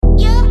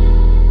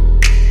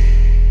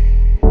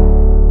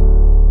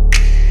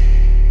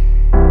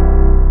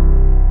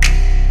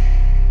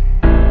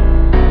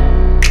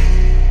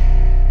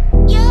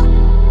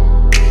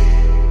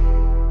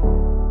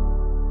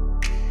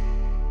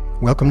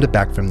Welcome to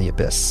Back from the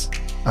Abyss.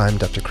 I'm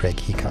Dr. Craig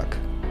Heacock.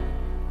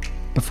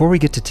 Before we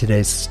get to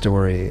today's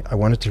story, I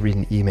wanted to read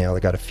an email I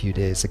got a few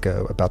days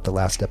ago about the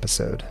last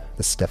episode,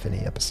 the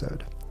Stephanie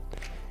episode.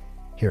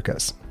 Here it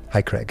goes.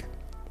 Hi, Craig.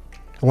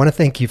 I want to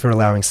thank you for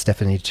allowing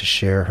Stephanie to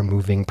share her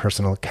moving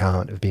personal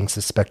account of being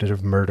suspected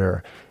of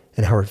murder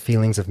and how her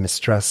feelings of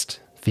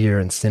mistrust, fear,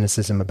 and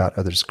cynicism about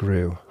others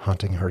grew,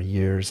 haunting her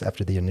years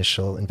after the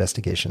initial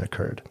investigation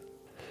occurred.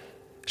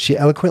 She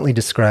eloquently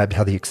described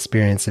how the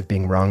experience of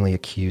being wrongly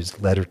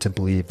accused led her to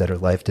believe that her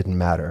life didn't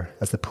matter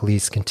as the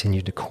police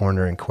continued to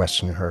corner and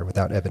question her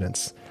without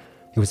evidence.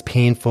 It was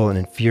painful and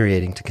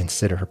infuriating to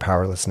consider her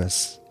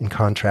powerlessness, in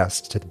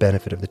contrast to the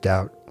benefit of the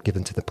doubt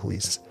given to the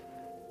police.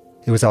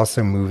 It was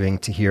also moving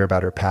to hear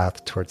about her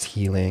path towards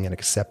healing and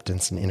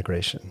acceptance and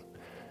integration.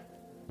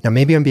 Now,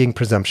 maybe I'm being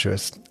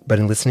presumptuous, but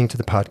in listening to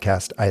the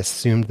podcast, I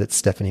assumed that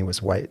Stephanie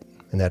was white,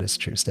 and that is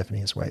true,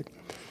 Stephanie is white,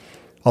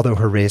 although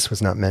her race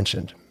was not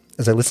mentioned.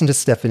 As I listened to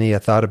Stephanie, I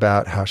thought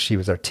about how she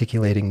was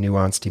articulating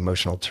nuanced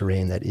emotional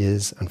terrain that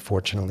is,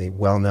 unfortunately,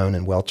 well-known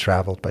and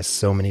well-traveled by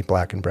so many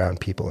Black and brown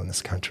people in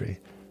this country.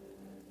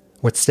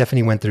 What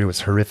Stephanie went through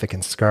was horrific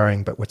and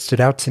scarring, but what stood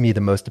out to me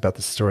the most about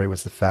the story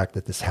was the fact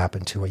that this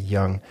happened to a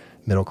young,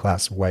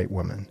 middle-class white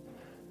woman.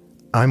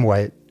 I'm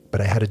white,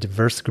 but I had a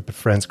diverse group of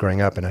friends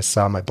growing up, and I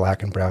saw my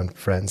Black and brown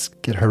friends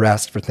get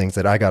harassed for things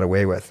that I got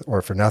away with,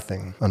 or for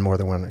nothing, on more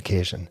than one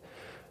occasion.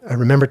 I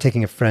remember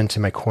taking a friend to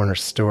my corner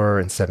store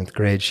in 7th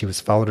grade. She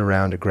was followed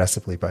around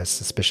aggressively by a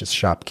suspicious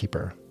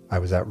shopkeeper. I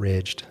was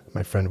outraged.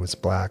 My friend was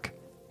Black.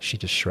 She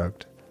just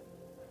shrugged.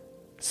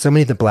 So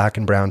many of the Black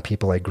and brown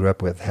people I grew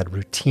up with had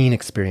routine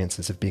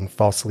experiences of being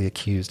falsely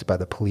accused by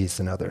the police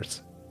and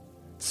others.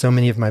 So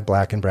many of my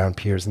Black and brown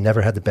peers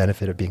never had the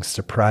benefit of being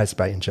surprised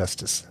by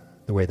injustice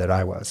the way that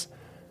I was.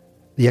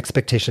 The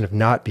expectation of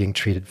not being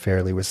treated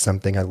fairly was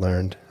something I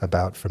learned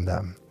about from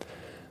them.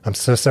 I'm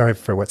so sorry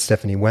for what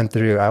Stephanie went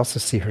through. I also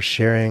see her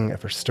sharing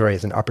of her story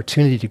as an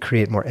opportunity to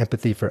create more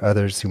empathy for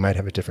others who might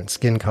have a different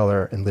skin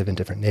color and live in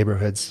different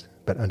neighborhoods,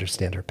 but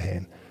understand her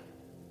pain.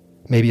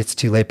 Maybe it's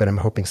too late, but I'm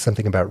hoping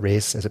something about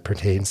race as it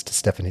pertains to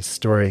Stephanie's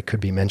story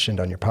could be mentioned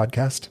on your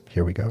podcast.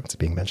 Here we go. It's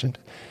being mentioned.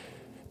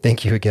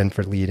 Thank you again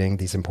for leading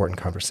these important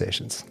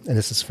conversations. And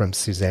this is from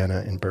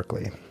Susanna in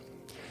Berkeley.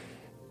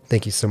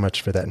 Thank you so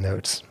much for that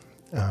note.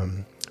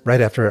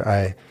 Right after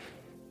I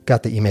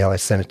got the email, I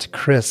sent it to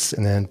Chris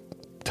and then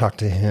talked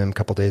to him a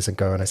couple days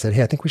ago, and I said,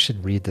 hey, I think we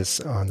should read this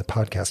on the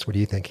podcast. What do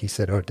you think? He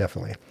said, oh,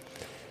 definitely.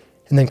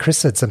 And then Chris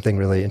said something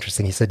really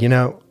interesting. He said,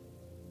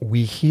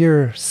 we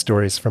hear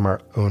stories from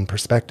our own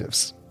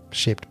perspectives,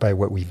 shaped by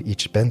what we've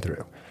each been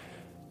through.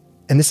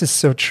 And this is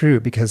so true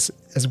because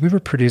as we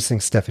were producing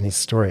Stephanie's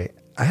story,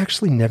 I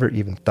actually never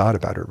even thought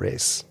about her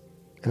race.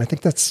 And I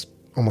think that's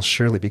almost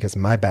surely because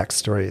my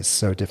backstory is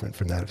so different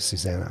from that of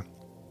Susanna.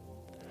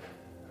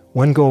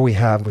 One goal we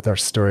have with our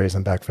stories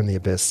on Back from the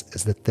Abyss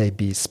is that they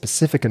be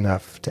specific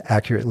enough to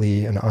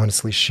accurately and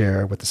honestly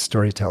share what the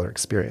storyteller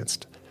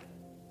experienced,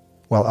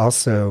 while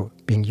also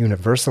being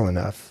universal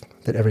enough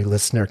that every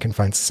listener can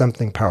find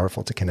something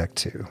powerful to connect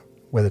to,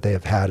 whether they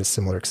have had a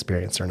similar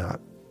experience or not.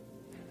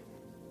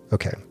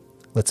 Okay,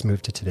 let's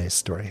move to today's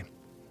story.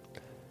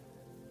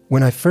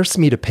 When I first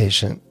meet a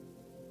patient,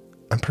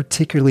 I'm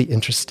particularly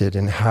interested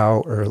in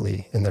how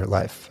early in their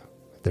life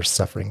their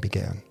suffering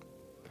began.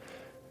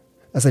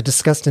 As I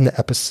discussed in the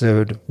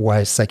episode,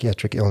 Why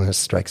Psychiatric Illness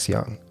Strikes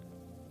Young,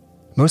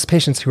 most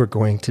patients who are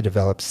going to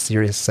develop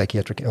serious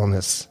psychiatric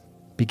illness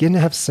begin to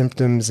have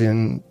symptoms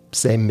in,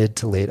 say, mid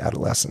to late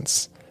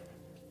adolescence.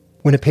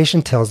 When a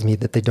patient tells me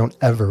that they don't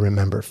ever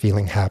remember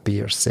feeling happy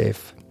or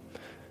safe,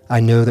 I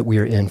know that we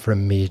are in for a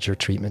major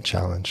treatment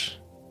challenge.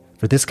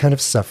 For this kind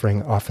of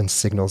suffering often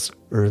signals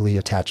early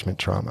attachment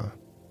trauma,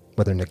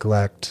 whether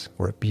neglect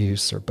or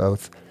abuse or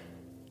both.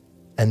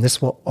 And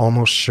this will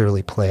almost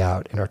surely play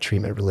out in our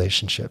treatment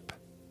relationship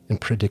in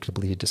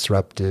predictably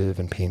disruptive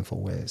and painful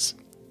ways.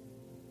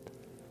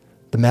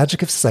 The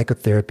magic of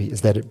psychotherapy is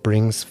that it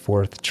brings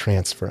forth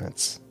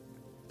transference.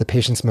 The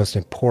patient's most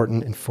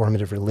important and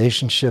formative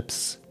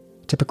relationships,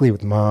 typically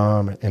with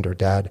mom and or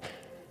dad,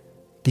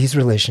 these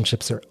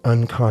relationships are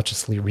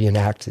unconsciously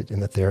reenacted in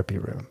the therapy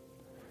room.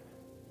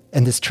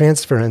 And this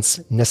transference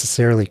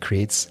necessarily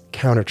creates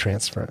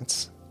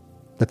countertransference,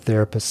 the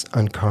therapist's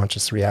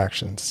unconscious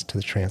reactions to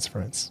the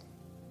transference.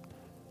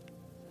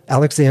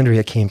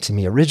 Alexandria came to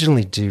me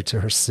originally due to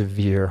her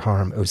severe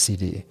harm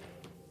OCD,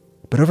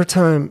 but over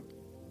time,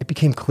 it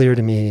became clear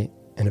to me,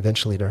 and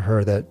eventually to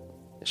her, that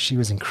she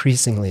was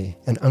increasingly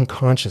and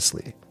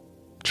unconsciously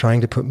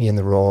trying to put me in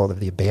the role of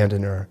the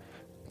abandoner,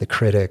 the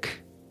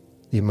critic,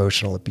 the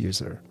emotional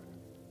abuser.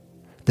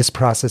 This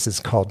process is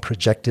called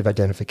projective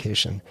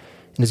identification,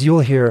 and as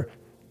you'll hear,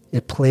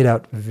 it played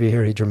out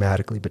very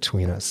dramatically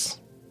between us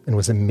and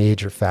was a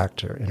major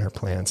factor in her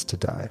plans to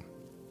die.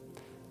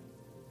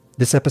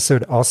 This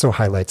episode also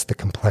highlights the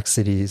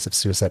complexities of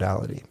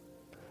suicidality.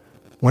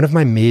 One of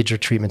my major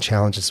treatment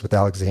challenges with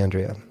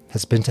Alexandria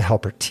has been to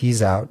help her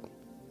tease out,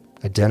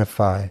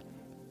 identify,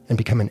 and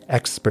become an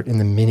expert in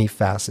the many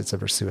facets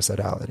of her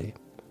suicidality.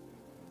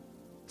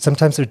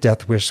 Sometimes her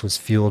death wish was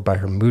fueled by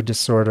her mood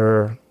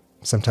disorder,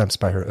 sometimes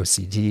by her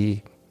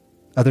OCD,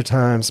 other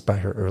times by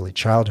her early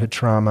childhood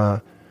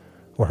trauma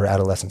or her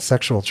adolescent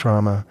sexual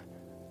trauma,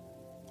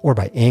 or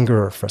by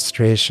anger or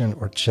frustration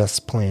or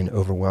just plain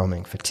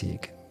overwhelming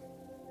fatigue.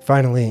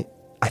 Finally,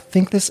 I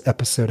think this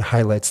episode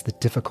highlights the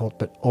difficult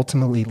but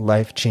ultimately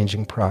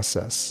life-changing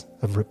process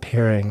of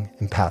repairing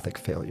empathic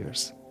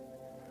failures.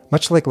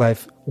 Much like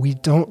life, we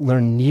don't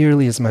learn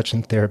nearly as much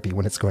in therapy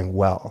when it's going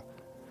well.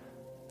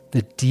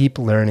 The deep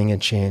learning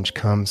and change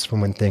comes from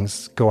when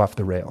things go off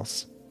the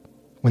rails,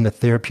 when the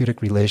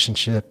therapeutic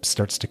relationship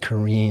starts to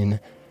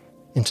careen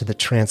into the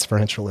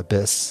transferential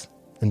abyss,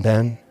 and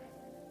then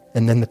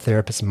the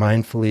therapist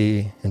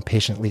mindfully and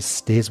patiently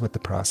stays with the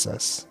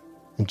process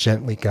and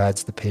gently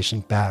guides the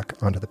patient back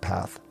onto the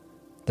path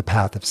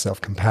of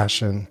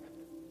self-compassion,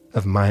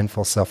 of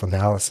mindful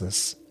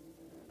self-analysis,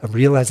 of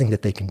realizing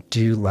that they can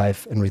do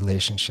life and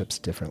relationships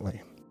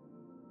differently.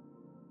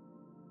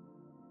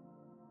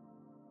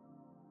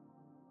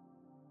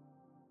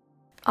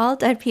 All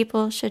dead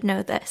people should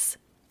know this.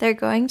 They're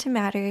going to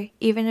matter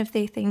even if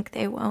they think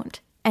they won't,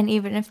 and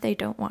even if they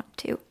don't want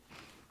to.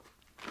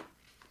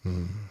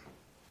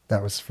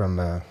 That was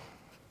from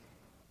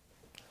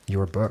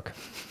your book,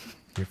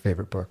 your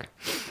favorite book.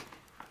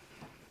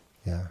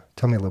 Yeah.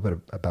 Tell me a little bit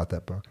about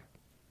that book.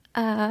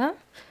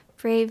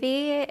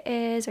 Bravey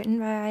is written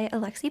by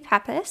Alexi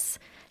Pappas,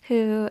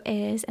 who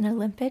is an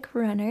Olympic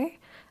runner.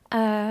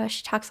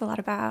 She talks a lot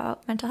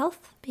about mental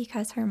health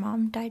because her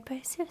mom died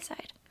by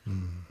suicide.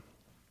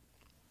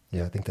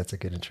 Yeah, I think that's a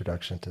good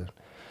introduction to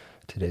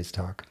today's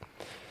talk.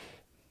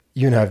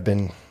 You and I have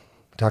been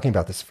talking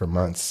about this for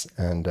months,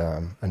 and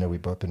I know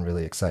we've both been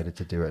really excited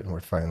to do it, and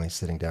we're finally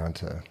sitting down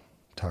to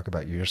talk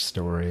about your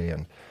story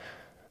and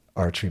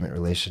our treatment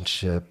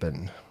relationship,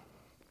 and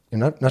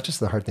not just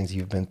the hard things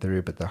you've been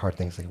through, but the hard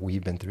things that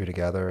we've been through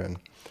together.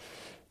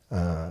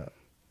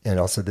 And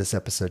also this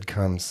episode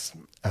comes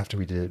after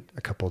we did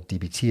a couple of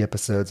DBT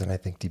episodes, and I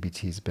think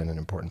DBT has been an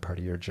important part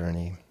of your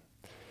journey.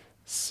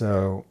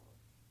 So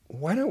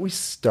why don't we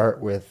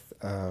start with,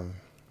 why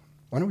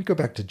don't we go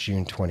back to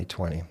June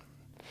 2020?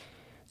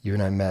 You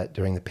and I met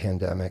during the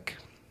pandemic.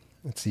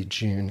 Let's see,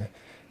 June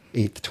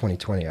 8th,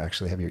 2020. I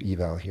actually have your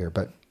eval here.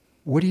 But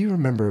what do you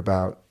remember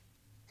about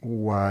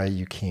why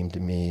you came to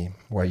me,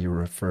 why you were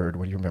referred?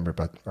 What do you remember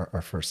about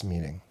our first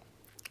meeting?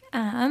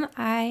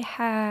 I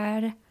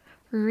had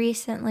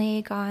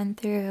recently gone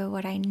through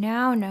what I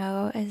now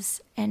know as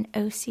an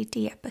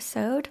OCD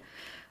episode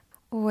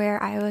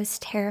where I was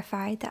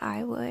terrified that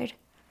I would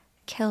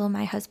kill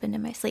my husband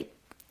in my sleep.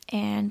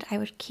 And I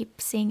would keep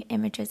seeing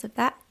images of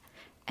that.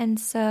 And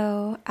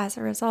so as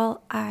a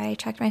result, I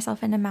checked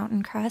myself into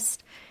Mountain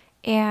Crest,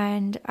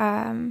 and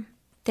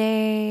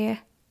they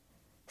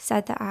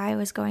said that I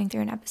was going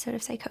through an episode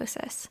of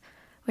psychosis,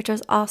 which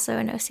was also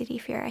an OCD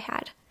fear I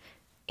had.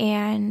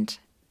 And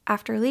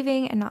after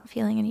leaving and not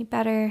feeling any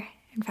better,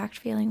 in fact,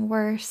 feeling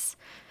worse,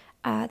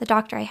 the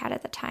doctor I had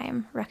at the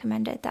time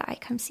recommended that I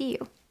come see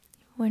you.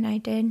 When I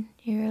did,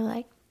 you were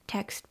like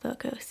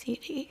textbook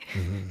OCD.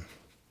 Mm-hmm.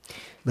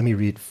 Let me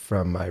read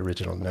from my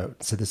original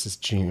note. So this is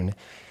June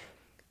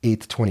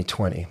 8th,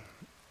 2020.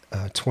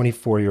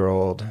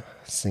 24-year-old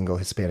single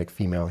Hispanic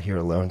female here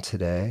alone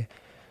today.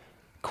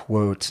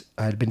 Quote,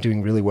 I had been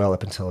doing really well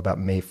up until about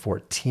May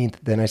 14th.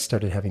 Then I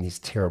started having these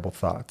terrible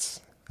thoughts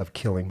of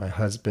killing my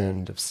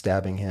husband, of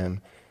stabbing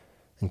him,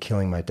 and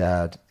killing my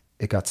dad.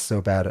 It got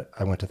so bad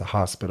I went to the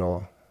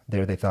hospital.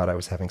 There they thought I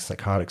was having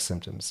psychotic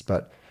symptoms,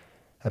 but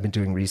I've been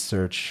doing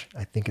research.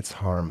 I think it's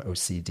harm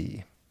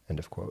OCD, end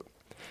of quote.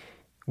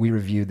 We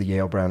reviewed the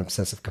Yale Brown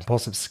Obsessive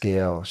Compulsive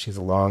Scale. She has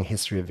a long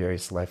history of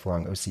various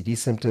lifelong OCD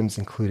symptoms,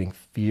 including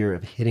fear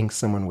of hitting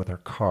someone with her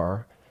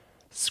car,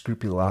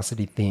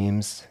 scrupulosity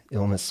themes,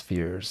 illness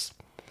fears,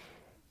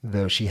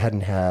 though she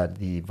hadn't had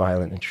the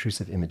violent,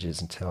 intrusive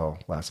images until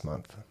last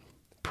month.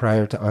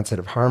 Prior to onset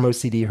of harm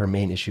OCD, her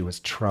main issue was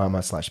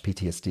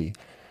trauma/PTSD.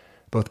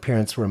 Both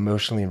parents were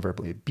emotionally and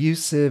verbally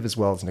abusive, as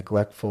well as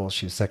neglectful.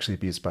 She was sexually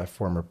abused by a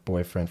former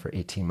boyfriend for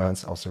 18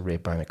 months, also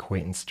raped by an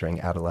acquaintance during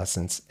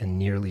adolescence, and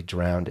nearly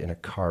drowned in a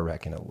car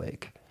wreck in a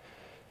lake.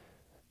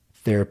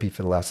 Therapy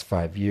for the last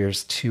 5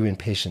 years, 2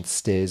 inpatient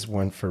stays,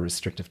 1 for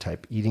restrictive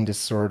type eating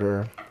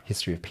disorder,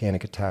 history of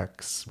panic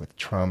attacks with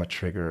trauma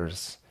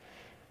triggers,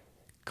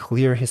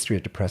 clear history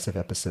of depressive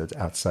episodes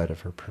outside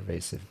of her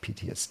pervasive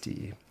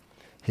PTSD,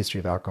 history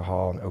of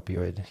alcohol and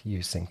opioid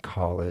use in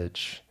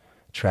college,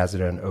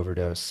 trazodone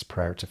overdose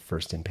prior to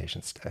first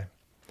inpatient stay.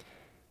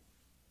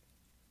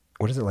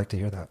 What is it like to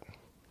hear that?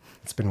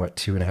 It's been,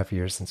 2.5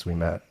 years since we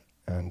met,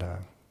 and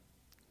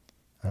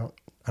I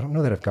don't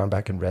know that I've gone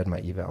back and read my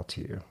eval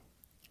to you.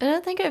 I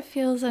don't think it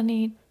feels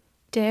any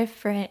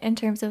different in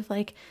terms of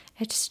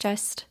it's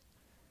just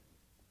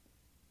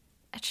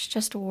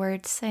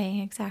words saying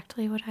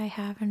exactly what I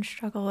have and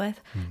struggle with.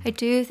 I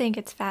do think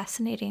it's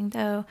fascinating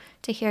though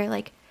to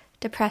hear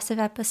depressive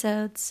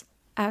episodes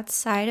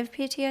outside of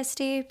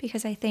PTSD,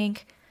 because I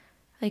think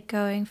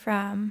going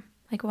from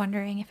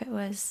wondering if it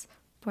was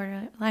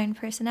borderline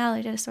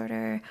personality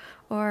disorder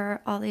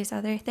or all these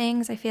other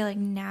things. I feel like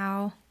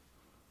now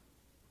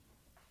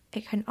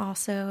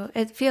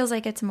it feels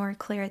like it's more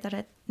clear that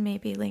it may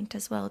be linked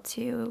as well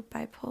to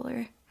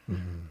bipolar.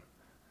 Mm-hmm.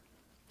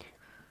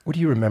 What do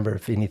you remember,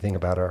 if anything,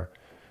 about our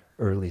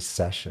early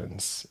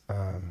sessions?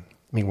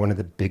 One of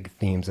the big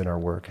themes in our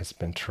work has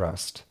been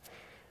trust.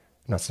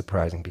 Not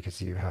surprising,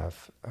 because you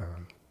have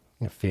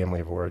family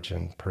of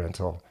origin,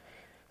 parental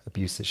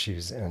abuse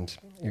issues, and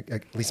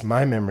at least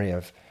my memory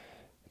of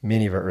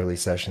many of our early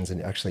sessions,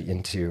 and actually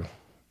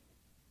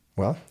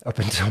up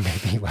until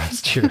maybe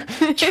last year,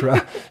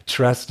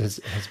 trust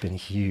has been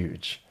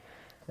huge.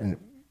 And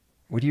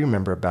what do you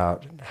remember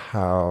about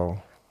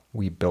how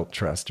we built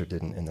trust or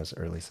didn't in those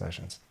early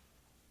sessions?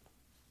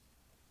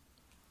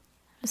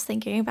 I was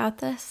thinking about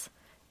this,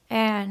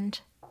 and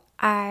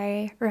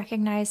I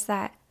recognized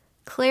that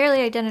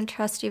clearly I didn't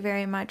trust you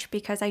very much,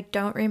 because I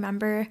don't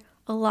remember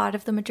a lot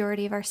of the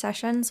majority of our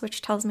sessions,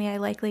 which tells me I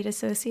likely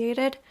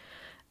dissociated.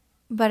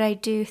 But I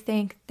do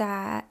think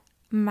that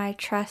my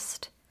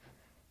trust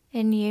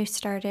in you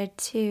started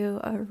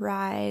to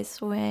arise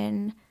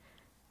when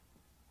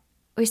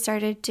we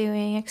started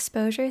doing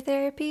exposure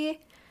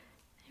therapy.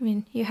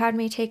 You had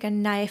me take a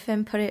knife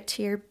and put it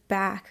to your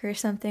back or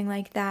something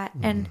like that.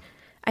 Mm-hmm. And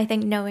I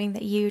think knowing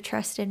that you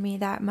trusted me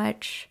that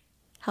much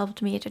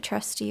helped me to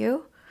trust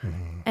you.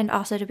 Mm-hmm. And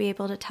also to be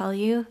able to tell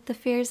you the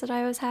fears that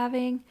I was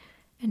having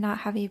and not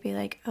have you be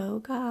like, oh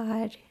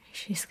God,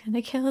 she's going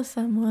to kill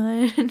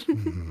someone.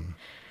 Mm-hmm.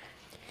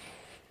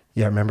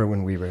 Yeah, I remember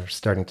when we were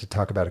starting to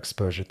talk about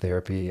exposure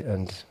therapy,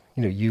 and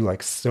you,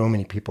 like so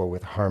many people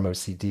with harm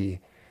OCD,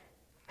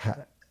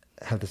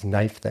 have this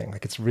knife thing.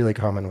 Like, it's really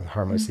common with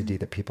harm OCD mm-hmm.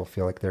 that people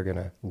feel like they're going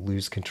to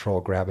lose control,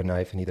 grab a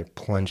knife, and either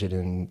plunge it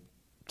in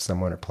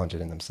someone or plunge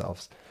it in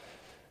themselves.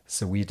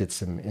 So we did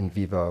some in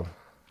vivo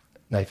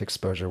knife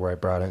exposure where I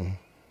brought in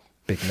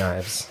big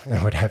knives and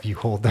I would have you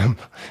hold them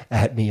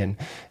at me and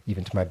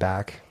even to my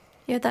back.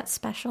 You had that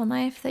special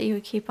knife that you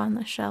would keep on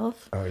the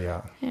shelf. Oh,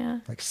 yeah.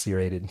 Yeah. Like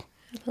serrated.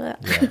 Yeah.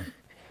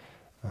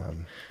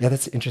 Yeah,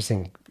 that's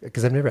interesting,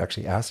 because I've never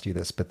actually asked you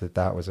this, but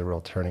that was a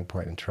real turning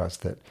point in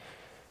trust, that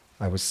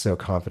I was so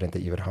confident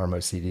that you had harm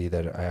OCD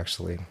that I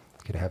actually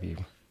could have you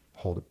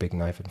hold a big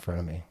knife in front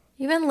of me.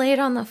 You even laid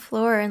on the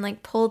floor and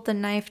like pulled the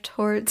knife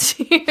towards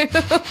you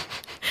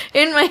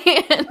in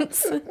my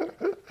hands.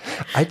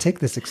 I take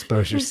this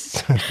exposure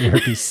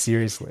therapy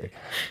seriously.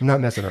 I'm not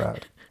messing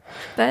around.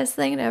 Best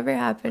thing to ever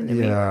happen to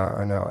me. Yeah,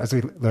 I know. As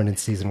we learned in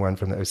season 1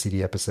 from the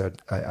OCD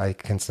episode, I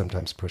can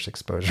sometimes push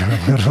exposure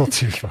a little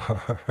too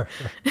far.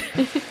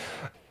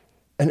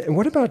 And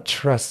what about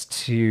trust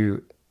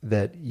too,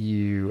 that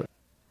you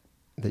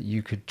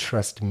could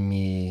trust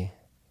me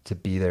to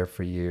be there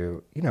for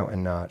you,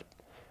 and not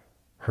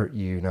hurt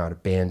you, not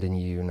abandon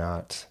you,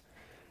 not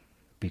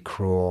be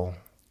cruel?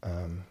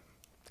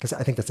 Because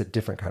I think that's a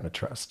different kind of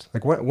trust.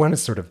 Like one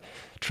is sort of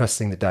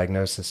trusting the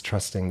diagnosis,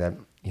 trusting that,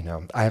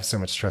 I have so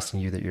much trust in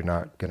you that you're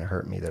not going to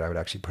hurt me, that I would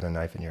actually put a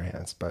knife in your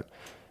hands. But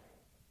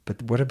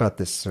what about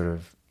this sort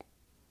of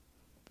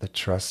the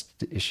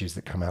trust issues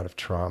that come out of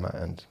trauma?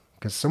 And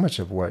because so much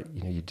of what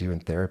you do in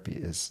therapy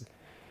is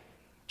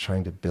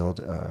trying to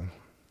build an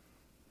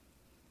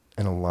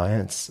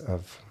alliance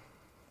of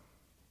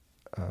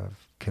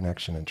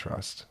connection and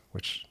trust,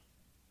 which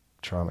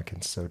trauma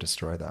can so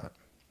destroy that.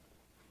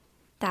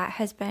 That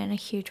has been a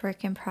huge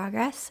work in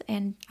progress,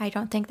 and I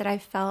don't think that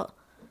I've felt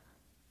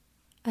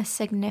a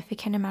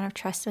significant amount of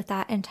trust with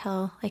that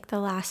until like the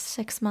last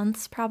 6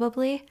 months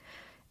probably.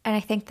 And I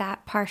think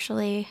that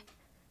partially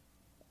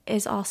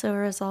is also a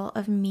result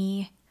of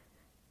me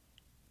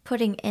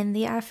putting in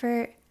the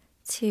effort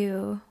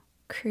to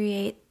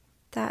create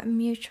that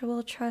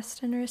mutual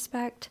trust and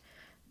respect.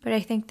 But I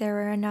think there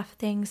were enough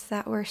things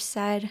that were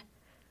said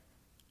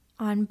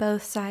on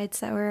both sides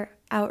that were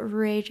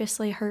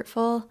outrageously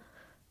hurtful.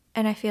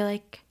 And I feel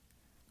like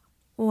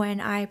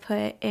when I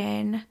put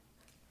in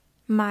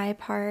my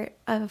part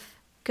of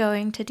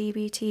going to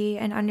DBT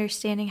and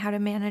understanding how to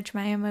manage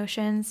my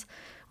emotions,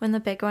 when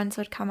the big ones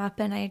would come up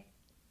and I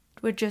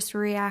would just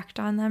react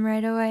on them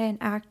right away and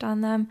act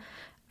on them,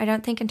 I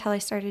don't think until I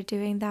started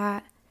doing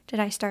that did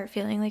I start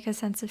feeling like a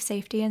sense of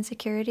safety and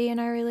security in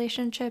our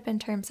relationship in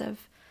terms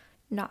of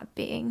not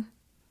being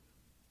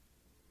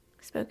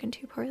spoken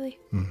to poorly.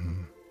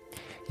 Mm-hmm.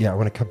 Yeah, I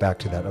want to come back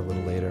to that a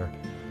little later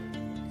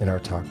in our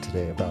talk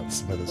today about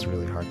some of those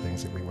really hard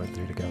things that we went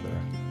through together.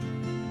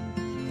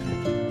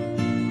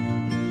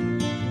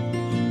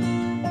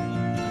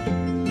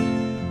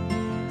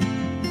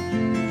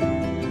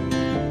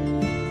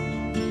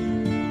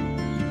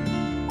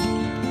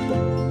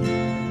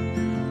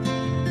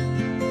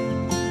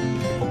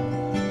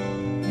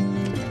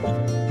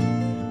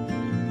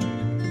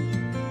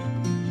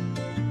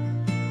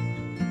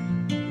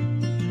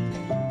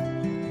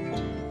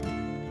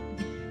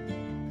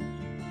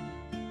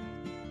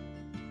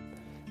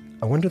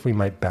 I wonder if we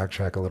might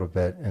backtrack a little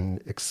bit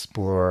and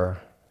explore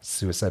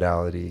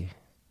suicidality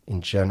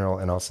in general,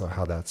 and also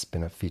how that's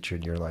been a feature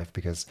in your life,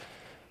 because,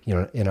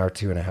 in our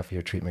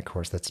 2.5-year treatment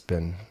course, that's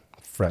been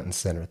front and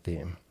center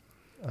theme.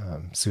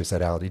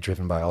 suicidality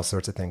driven by all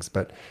sorts of things.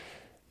 But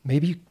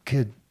maybe you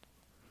could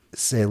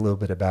say a little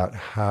bit about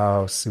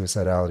how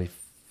suicidality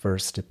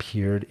first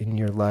appeared in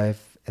your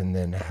life and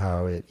then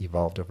how it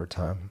evolved over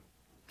time.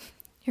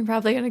 You're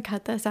probably going to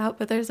cut this out,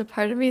 but there's a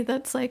part of me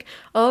that's like,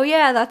 oh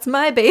yeah, that's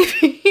my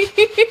baby.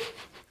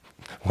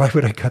 Why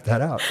would I cut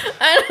that out?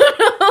 I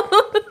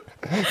don't know.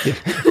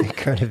 It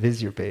kind of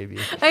is your baby.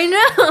 I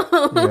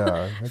know.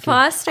 Yeah. Okay.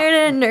 Fostered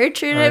and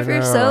nurtured it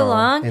for so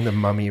long. In the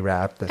mummy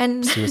wrap, the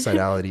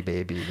suicidality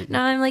baby. That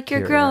now I'm like,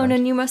 you're grown around.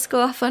 And you must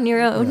go off on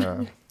your own.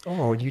 Yeah.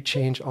 Oh, you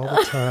change all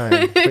the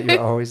time, but you're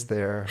always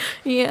there.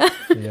 Yeah.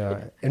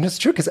 Yeah. And it's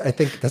true because I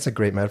think that's a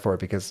great metaphor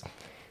because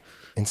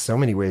in so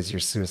many ways, your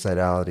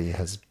suicidality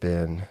has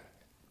been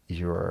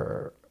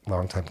your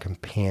longtime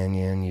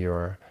companion,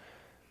 your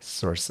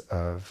source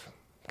of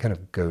kind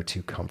of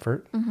go-to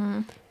comfort,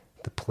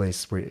 the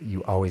place where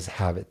you always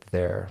have it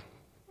there.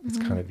 It's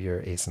kind of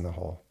your ace in the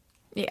hole.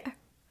 Yeah.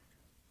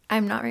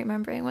 I'm not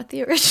remembering what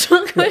the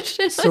original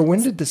question was. So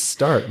when did this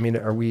start? I mean,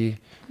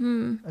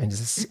 does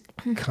this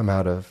come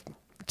out of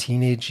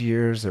teenage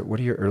years, or what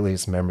are your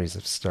earliest memories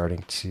of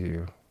starting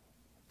to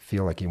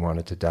feel like you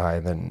wanted to die?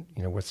 And then,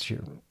 what's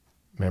your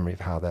memory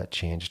of how that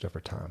changed over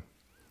time?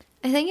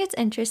 I think it's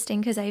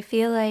interesting because I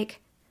feel like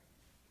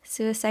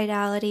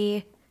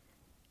suicidality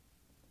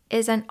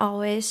isn't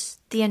always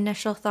the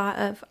initial thought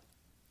of,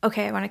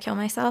 okay, I want to kill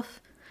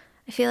myself.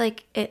 I feel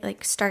like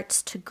it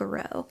starts to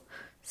grow.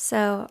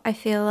 So I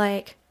feel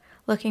like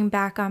looking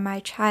back on my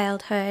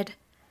childhood,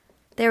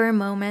 there were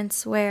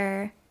moments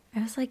where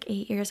I was like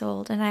 8 years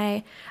old and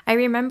I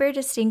remember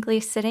distinctly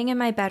sitting in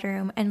my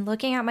bedroom and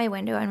looking out my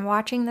window and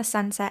watching the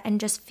sunset and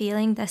just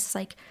feeling this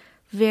like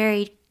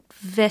very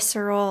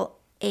visceral,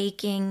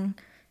 aching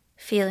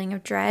feeling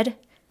of dread.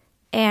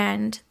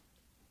 And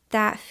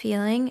that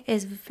feeling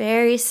is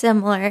very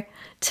similar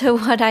to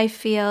what I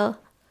feel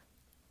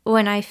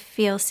when I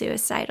feel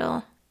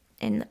suicidal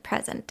in the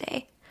present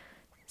day.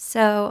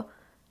 So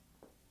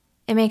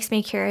it makes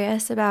me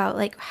curious about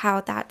like how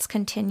that's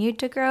continued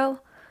to grow.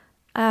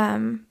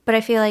 But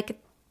I feel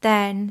like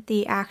then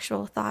the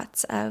actual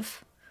thoughts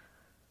of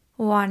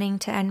wanting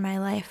to end my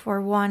life or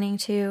wanting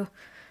to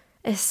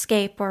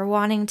escape or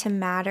wanting to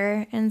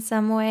matter in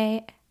some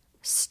way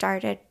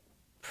started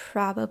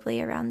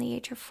probably around the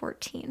age of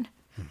 14.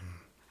 Mm-hmm.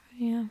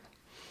 Yeah.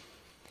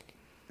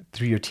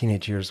 Through your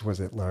teenage years,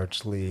 was it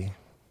largely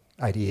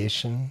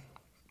ideation,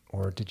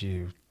 or did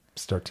you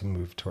start to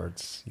move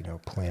towards,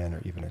 plan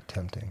or even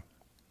attempting?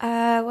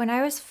 When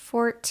I was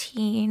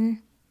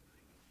 14,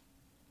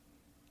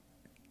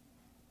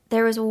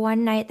 there was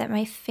one night that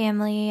my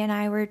family and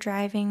I were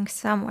driving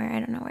somewhere, I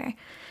don't know where.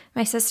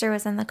 My sister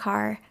was in the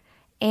car,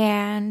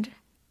 and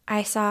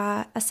I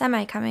saw a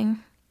semi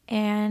coming,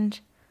 and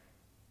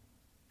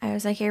I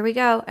was like, here we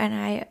go. And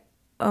I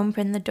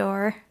opened the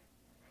door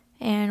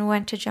and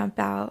went to jump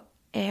out,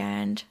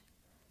 and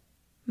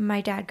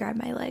my dad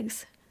grabbed my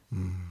legs.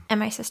 And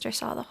my sister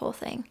saw the whole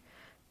thing.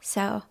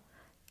 So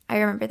I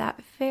remember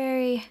that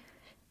very,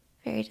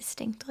 very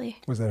distinctly.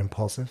 Was that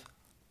impulsive?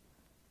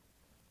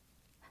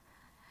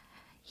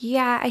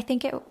 Yeah, I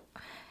think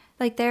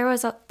there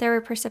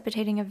were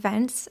precipitating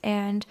events,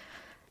 and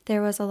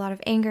there was a lot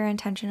of anger and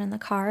tension in the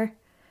car.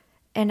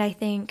 And I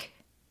think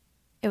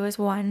it was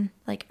one,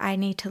 like, I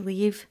need to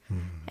leave.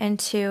 And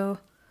two,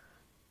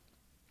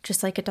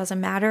 just like it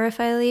doesn't matter if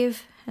I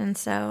leave. And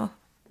so,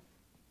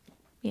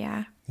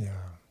 yeah. Yeah.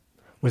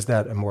 Was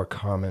that a more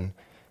common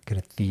kind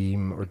of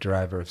theme or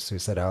driver of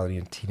suicidality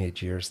in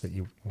teenage years, that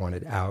you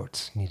wanted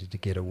out, needed to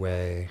get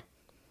away?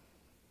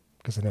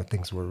 Because I know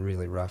things were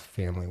really rough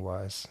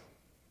family-wise.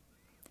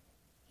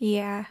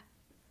 Yeah.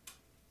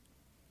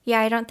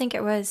 Yeah, I don't think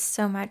it was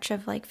so much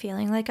of like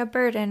feeling like a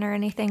burden or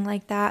anything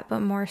like that,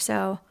 but more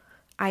so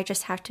I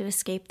just have to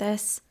escape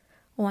this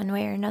one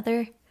way or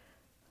another.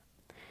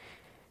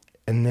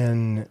 And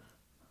then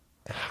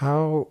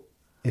how,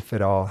 if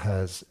at all,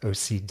 has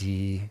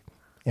OCD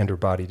and or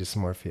body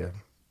dysmorphia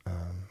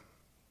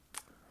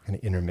kind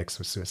of intermixed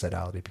with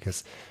suicidality?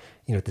 Because,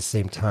 at the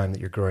same time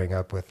that you're growing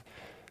up with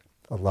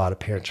a lot of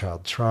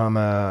parent-child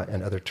trauma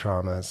and other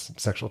traumas,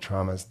 sexual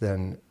traumas,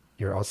 then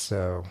you're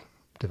also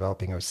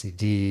developing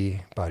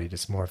OCD, body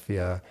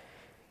dysmorphia,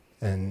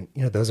 and,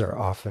 those are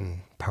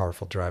often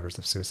powerful drivers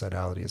of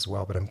suicidality as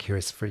well. But I'm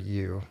curious for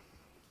you,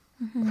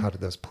 how do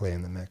those play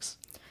in the mix?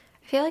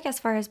 I feel like as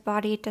far as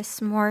body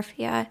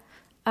dysmorphia,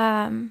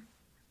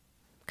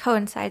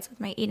 coincides with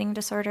my eating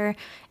disorder.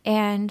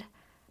 And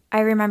I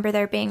remember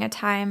there being a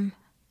time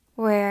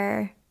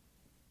where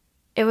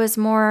it was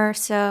more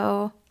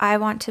so I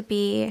want to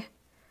be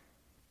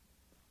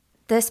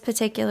this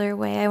particular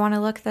way. I want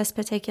to look this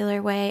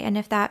particular way. And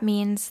if that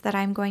means that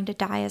I'm going to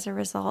die as a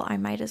result, I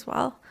might as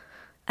well.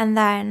 And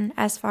then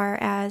as far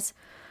as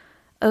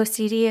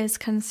OCD is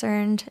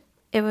concerned,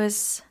 that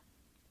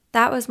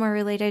was more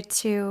related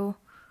to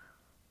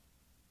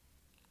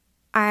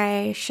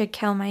I should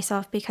kill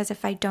myself because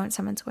if I don't,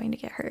 someone's going to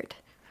get hurt.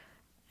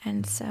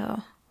 And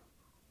so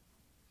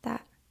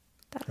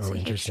that's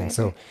interesting.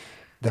 So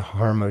the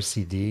harm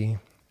OCD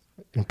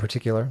in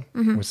particular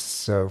was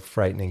so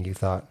frightening, you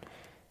thought,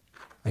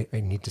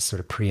 I need to sort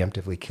of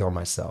preemptively kill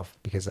myself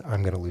because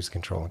I'm going to lose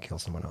control and kill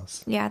someone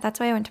else. Yeah, that's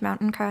why I went to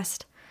Mountain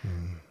Crest.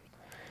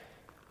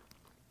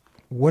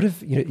 What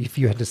if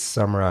you had to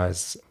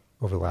summarize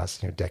over the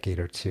last decade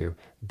or two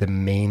the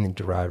main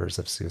drivers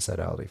of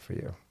suicidality for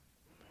you?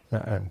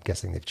 I'm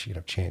guessing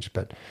they've changed,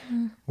 but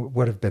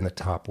what have been the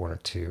top one or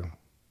two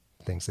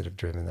things that have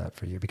driven that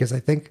for you? Because I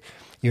think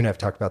you and I have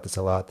talked about this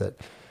a lot, that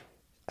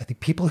I think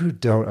people who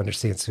don't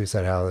understand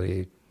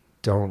suicidality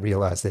don't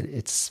realize that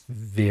it's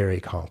very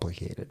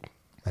complicated.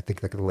 I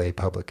think the lay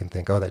public can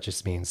think, oh, that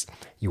just means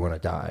you want to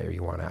die or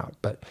you want out,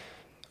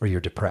 or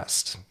you're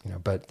depressed,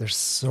 but there's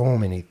so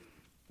many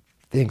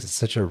things. It's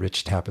such a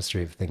rich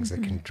tapestry of things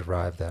that can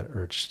drive that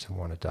urge to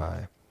want to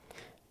die.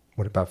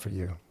 What about for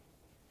you?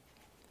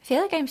 I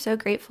feel like I'm so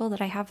grateful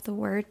that I have the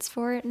words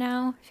for it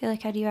now. I feel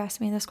like had you asked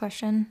me this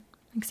question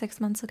like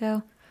 6 months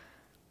ago,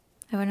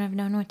 I wouldn't have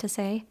known what to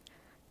say.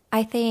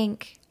 I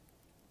think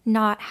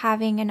not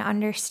having an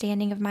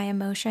understanding of my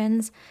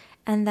emotions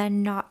and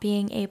then not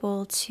being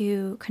able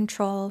to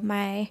control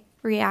my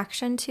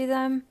reaction to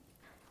them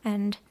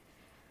and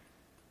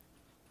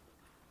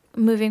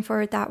moving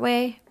forward that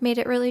way made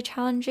it really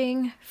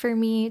challenging for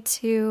me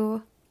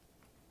to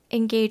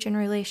engage in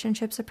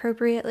relationships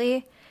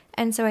appropriately.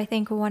 And so I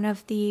think one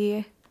of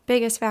the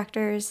biggest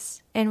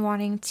factors in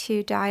wanting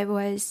to die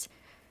was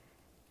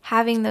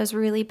having those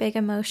really big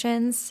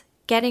emotions,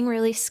 getting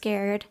really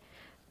scared,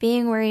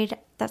 being worried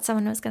that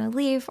someone was going to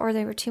leave or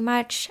they were too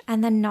much,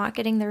 and then not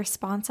getting the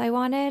response I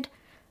wanted.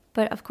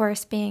 But of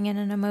course, being in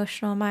an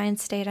emotional mind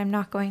state, I'm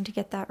not going to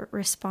get that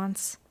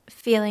response,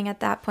 feeling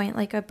at that point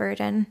like a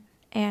burden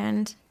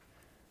and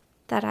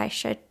that I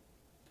should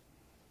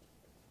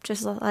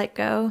just let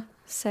go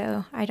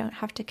so I don't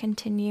have to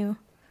continue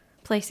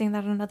placing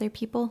that on other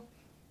people.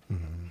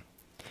 Mm-hmm.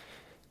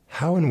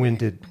 How and when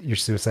did your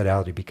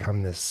suicidality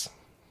become this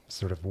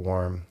sort of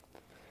warm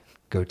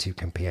go-to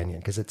companion?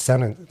 Because it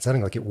sounded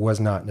like it was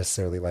not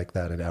necessarily like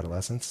that in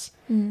adolescence.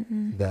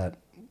 That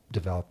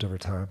developed over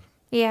time.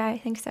 Yeah, I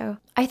think so.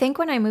 I think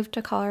when I moved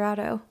to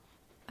Colorado,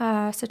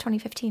 so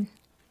 2015,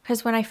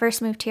 because when I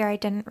first moved here, I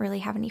didn't really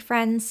have any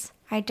friends.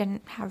 I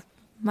didn't have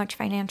much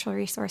financial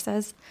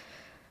resources.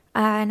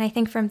 And I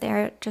think from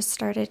there, it just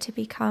started to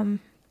become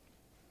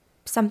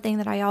something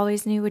that I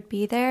always knew would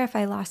be there if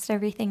I lost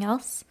everything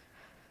else.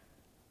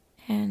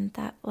 And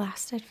that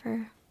lasted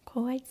for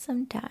quite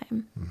some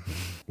time. Mm-hmm.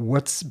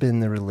 What's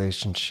been the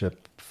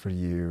relationship for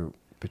you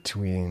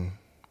between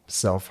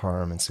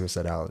self-harm and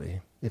suicidality,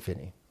 if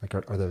any? Like,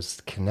 are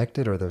those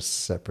connected or are those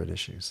separate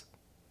issues?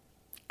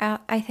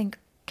 I think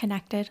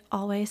connected,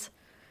 always.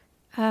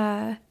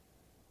 But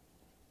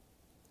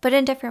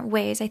in different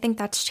ways. I think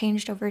that's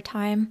changed over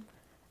time.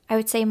 I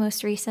would say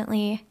most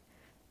recently,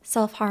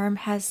 self-harm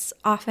has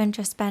often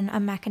just been a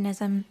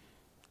mechanism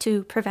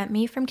to prevent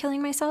me from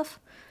killing myself.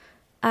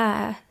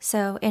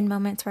 So in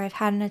moments where I've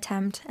had an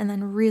attempt and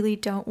then really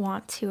don't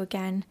want to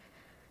again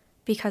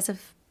because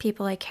of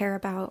people I care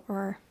about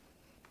or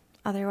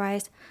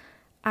otherwise,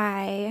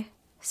 I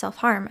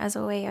self-harm as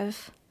a way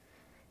of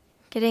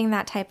getting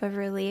that type of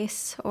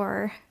release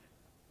or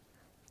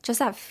just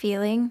that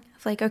feeling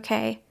of like,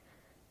 okay,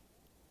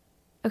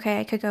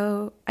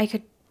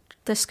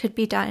 this could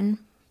be done,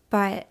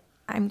 but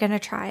I'm going to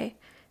try.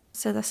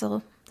 So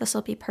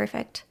this'll be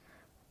perfect.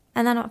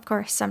 And then of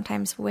course,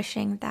 sometimes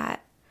wishing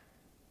that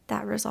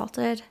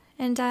resulted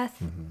in death.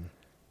 Mm-hmm.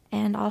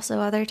 And also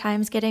other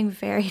times getting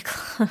very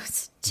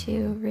close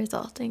to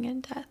resulting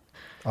in death.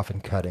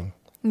 Often cutting.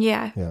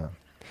 Yeah. Yeah.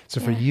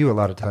 So for you, a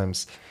lot of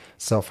times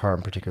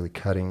self-harm, particularly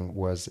cutting,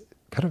 was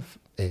kind of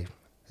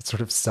it's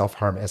sort of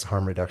self-harm as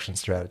harm reduction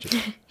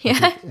strategy. Yeah.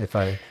 Like if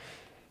I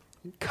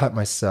cut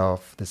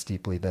myself this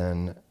deeply,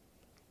 then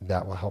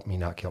that will help me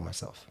not kill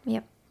myself.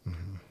 Yep.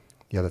 Mm-hmm.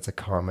 Yeah, that's a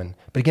common.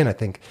 But again, I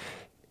think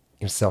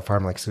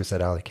self-harm like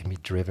suicidality can be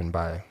driven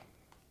by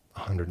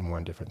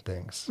 101 different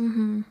things.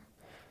 Mm-hmm.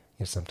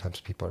 Sometimes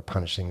people are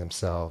punishing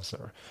themselves,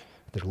 or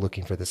they're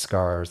looking for the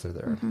scars, or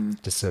they're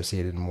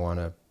dissociated and want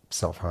to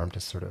self-harm to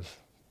sort of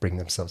bring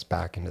themselves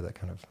back into that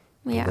kind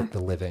of the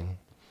living.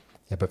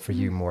 Yeah, but for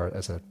you, more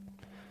as a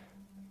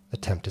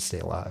attempt to stay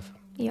alive.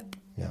 Yep.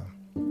 Yeah.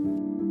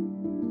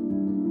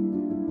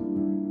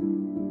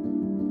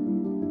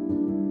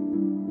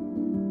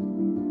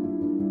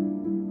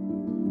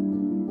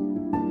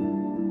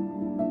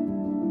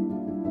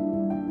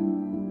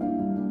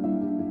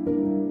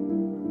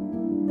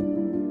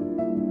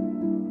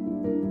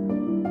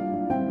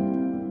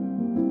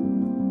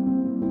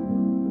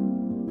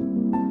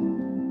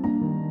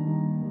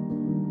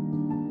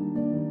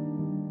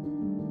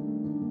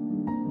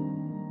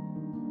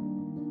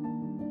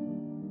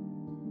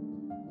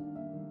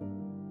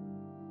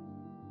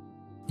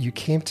 You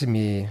came to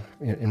me,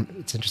 and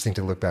it's interesting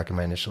to look back at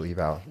my initial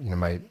eval.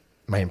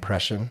 My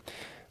impression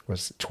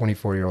was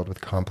 24-year-old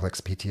with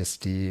complex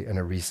PTSD and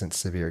a recent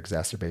severe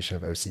exacerbation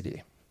of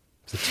OCD.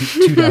 So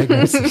two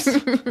diagnoses.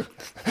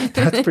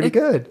 That's pretty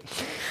good.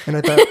 And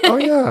I thought, oh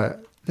yeah,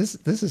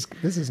 this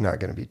is not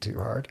going to be too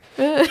hard.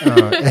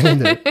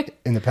 And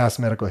in the past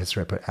medical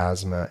history, I put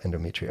asthma,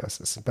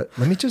 endometriosis. But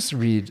let me just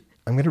read.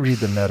 I'm going to read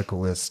the medical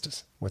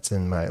list. What's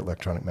in my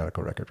electronic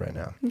medical record right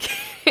now?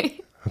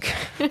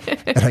 Okay.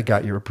 And I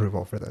got your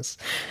approval for this.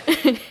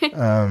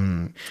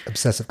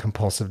 Obsessive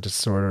compulsive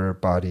disorder,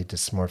 body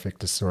dysmorphic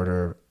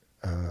disorder,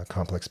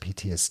 complex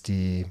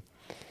PTSD,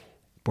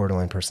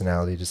 borderline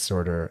personality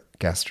disorder,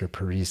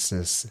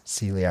 gastroparesis,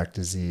 celiac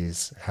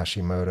disease,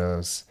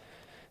 Hashimoto's,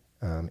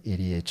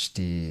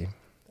 ADHD,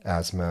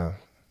 asthma,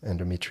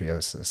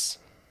 endometriosis.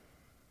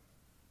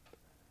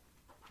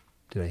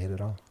 Did I hit it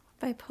all?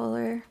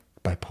 Bipolar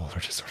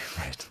Disorder,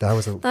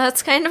 right?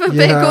 That's kind of a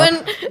big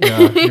one.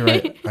 Yeah, you're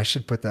right. I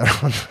should put that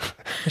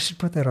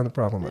on the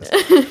problem list.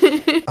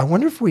 I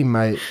wonder if we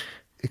might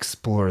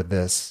explore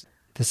this.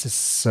 This is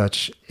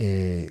such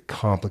a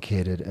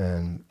complicated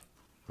and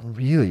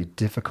really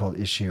difficult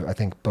issue, I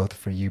think, both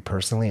for you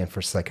personally and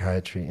for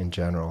psychiatry in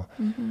general.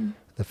 Mm-hmm.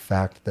 The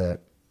fact that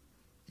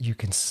you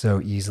can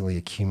so easily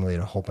accumulate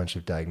a whole bunch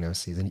of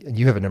diagnoses, and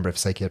you have a number of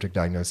psychiatric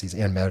diagnoses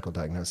and medical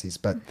diagnoses,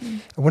 but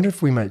I wonder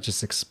if we might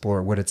just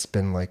explore what it's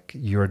been like,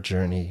 your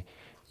journey,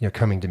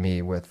 coming to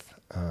me with,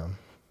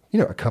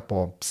 a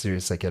couple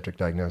serious psychiatric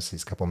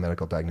diagnoses, a couple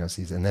medical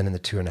diagnoses, and then in the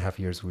 2.5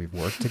 years we've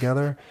worked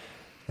together,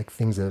 like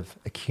things have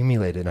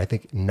accumulated. And I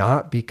think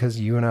not because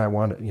you and I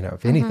want to,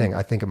 if anything,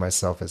 I think of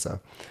myself as a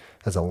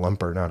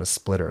lumper, not a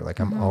splitter. Like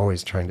I'm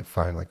always trying to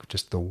find like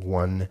just the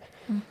one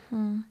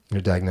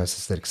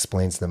diagnosis that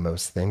explains the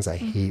most things. I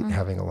hate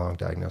having a long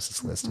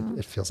diagnosis list.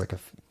 It feels like a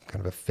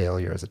kind of a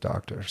failure as a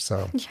doctor.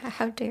 So yeah,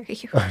 how dare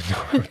you?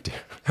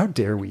 How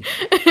dare we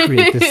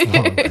create this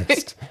long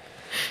list?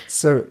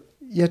 So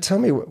yeah, tell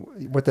me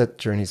what that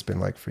journey's been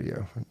like for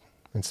you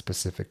and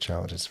specific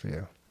challenges for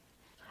you.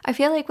 I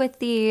feel like with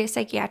the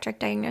psychiatric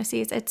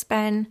diagnoses, it's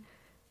been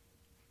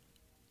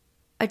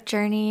a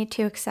journey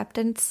to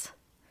acceptance.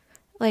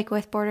 Like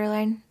with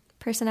borderline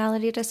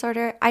personality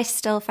disorder, I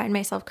still find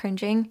myself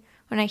cringing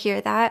when I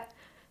hear that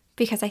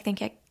because I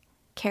think it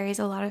carries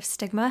a lot of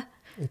stigma.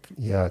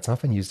 It's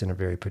often used in a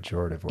very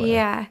pejorative way.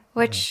 Yeah,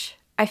 which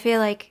I feel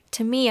like,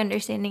 to me,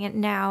 understanding it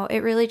now, it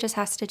really just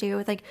has to do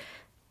with like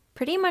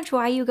pretty much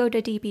why you go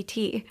to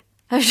DBT.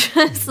 I was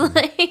just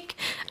like,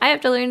 I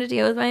have to learn to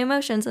deal with my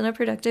emotions in a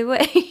productive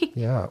way.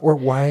 Yeah, or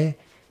why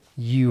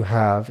you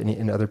have,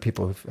 and other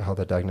people who've held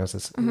that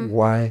diagnosis,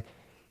 why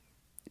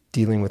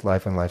dealing with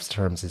life on life's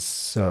terms is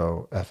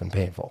so effing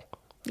painful.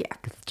 Yeah.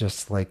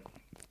 Just like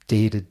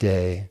day to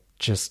day,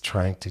 just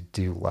trying to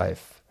do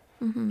life,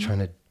 trying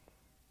to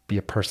be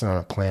a person on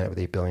a planet with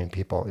 8 billion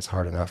people is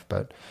hard enough.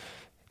 But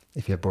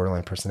if you have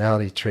borderline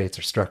personality traits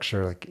or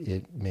structure, like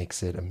it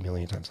makes it a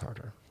million times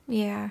harder.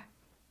 Yeah.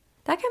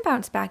 That can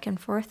bounce back and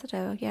forth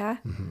though. Yeah.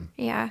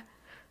 Yeah.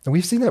 And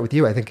we've seen that with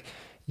you. I think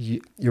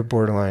your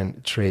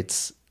borderline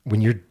traits, when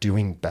you're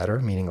doing better,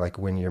 meaning like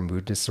when your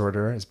mood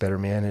disorder is better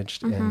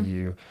managed and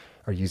you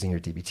are using your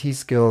DBT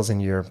skills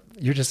and you're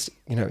just,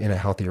 in a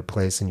healthier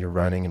place and you're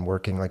running and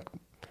working, like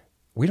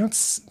we don't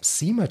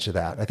see much of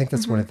that. I think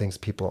that's one of the things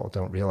people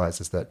don't realize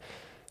is that,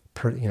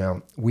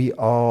 we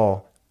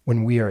all,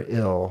 when we are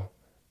ill,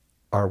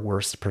 our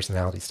worst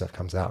personality stuff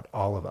comes out,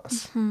 all of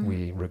us.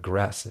 We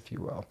regress, if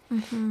you will.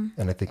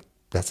 And I think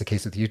that's the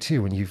case with you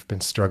too. When you've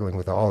been struggling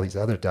with all these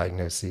other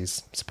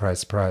diagnoses, surprise,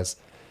 surprise,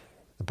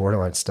 the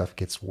borderline stuff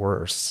gets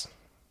worse.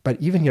 But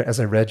even as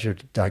I read your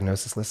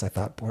diagnosis list, I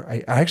thought,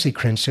 I actually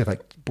cringed to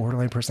like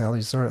borderline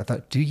personality disorder. I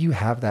thought, do you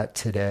have that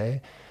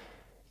today?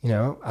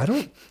 I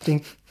don't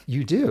think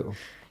you do.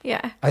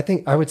 Yeah. I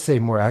think I would say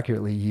more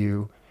accurately,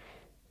 you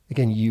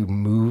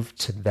move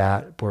to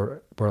that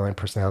borderline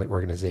personality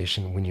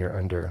organization when you're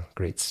under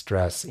great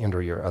stress and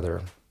or your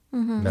other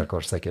medical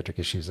or psychiatric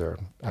issues are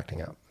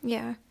acting out.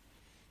 Yeah.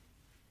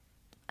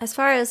 As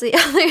far as the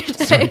other day.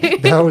 Sorry,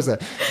 that was a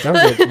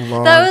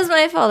long... That was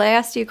my fault. I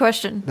asked you a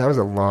question. That was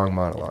a long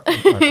monologue. I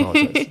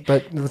apologize.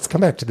 But let's come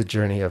back to the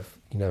journey of,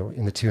 in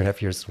the 2.5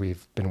 years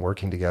we've been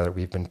working together,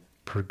 we've been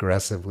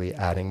progressively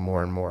adding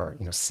more and more,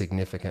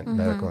 significant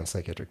medical and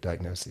psychiatric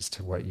diagnoses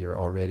to what you're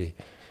already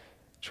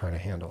trying to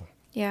handle.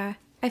 Yeah.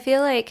 I feel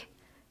like,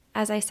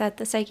 as I said,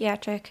 the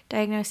psychiatric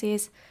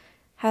diagnoses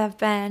have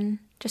been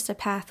just a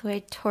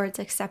pathway towards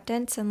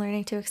acceptance and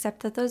learning to accept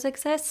that those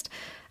exist.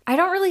 I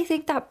don't really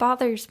think that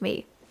bothers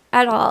me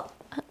at all.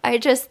 I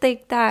just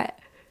think that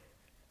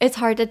it's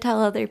hard to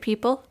tell other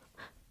people,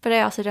 but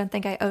I also don't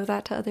think I owe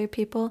that to other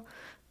people.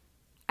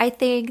 I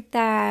think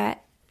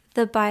that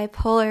the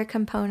bipolar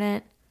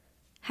component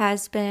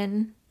has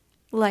been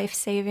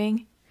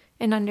life-saving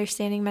in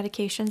understanding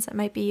medications that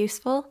might be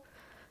useful.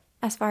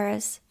 As far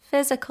as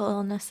physical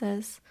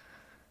illnesses,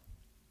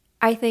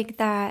 I think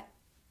that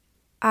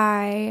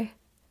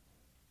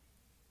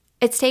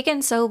it's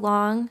taken so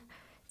long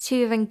to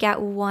even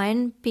get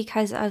one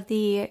because of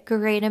the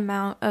great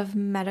amount of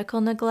medical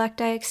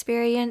neglect I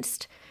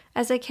experienced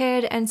as a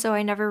kid. And so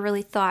I never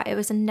really thought it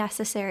was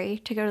necessary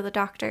to go to the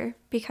doctor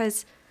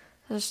because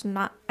there's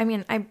not,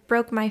 I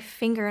broke my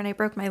finger and I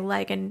broke my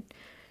leg and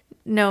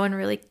no one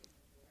really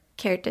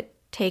cared to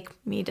take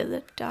me to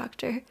the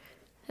doctor.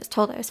 was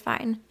told I was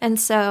fine. And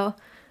so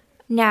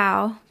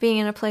now being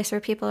in a place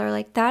where people are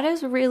like, that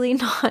is really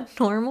not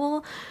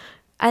normal.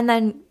 And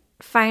then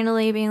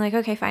finally being like,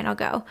 okay, fine, I'll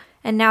go.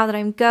 And now that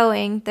I'm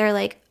going, they're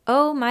like,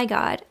 oh my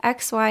God,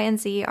 X, Y, and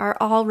Z are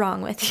all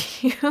wrong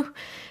with you.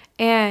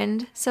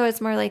 And so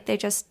it's more like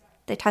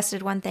they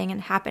tested one thing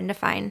and happened to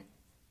find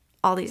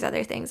all these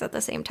other things at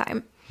the same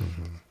time.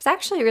 Mm-hmm. It's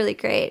actually really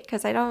great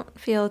because I don't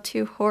feel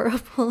too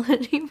horrible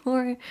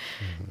anymore.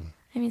 Mm-hmm.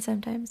 I mean,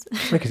 sometimes.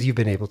 Because you've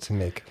been able to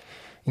make,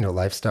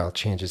 lifestyle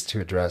changes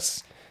to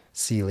address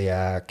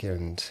celiac,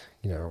 and,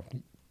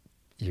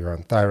 you're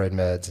on thyroid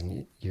meds,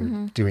 and you're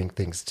mm-hmm. doing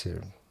things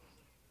to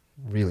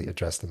really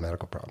address the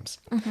medical problems.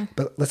 Mm-hmm.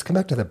 But let's come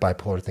back to the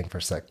bipolar thing for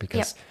a sec,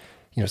 because,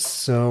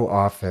 so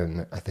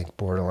often I think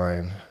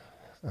borderline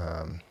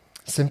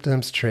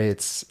symptoms,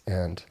 traits,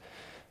 and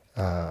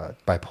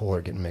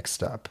bipolar get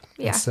mixed up.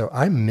 Yeah. And so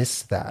I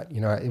missed that.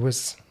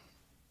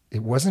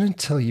 It wasn't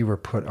until you were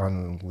put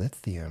on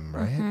lithium,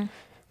 right? Mm-hmm.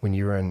 When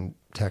you were in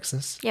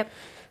Texas? Yep.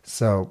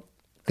 So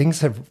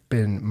things have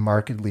been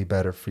markedly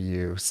better for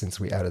you since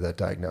we added that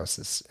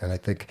diagnosis. And I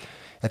think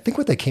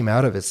what they came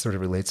out of it sort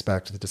of relates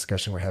back to the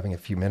discussion we're having a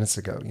few minutes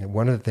ago.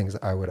 One of the things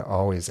I would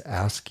always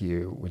ask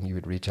you when you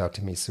would reach out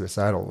to me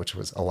suicidal, which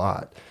was a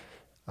lot,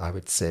 I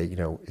would say,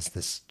 is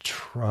this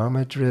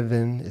trauma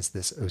driven? Is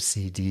this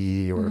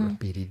OCD or mm-hmm.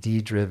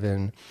 BDD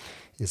driven?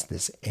 Is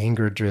this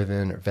anger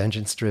driven or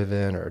vengeance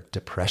driven or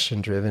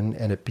depression driven?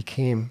 And it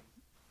became,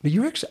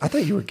 I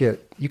thought you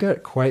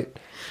got quite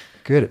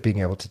good at being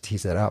able to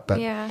tease that out.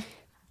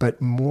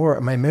 But more,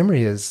 my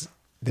memory is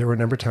there were a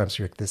number of times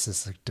where this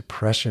is like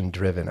depression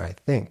driven, I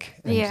think.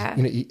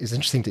 And, it's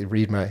interesting to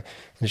read my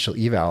initial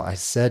eval. I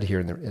said here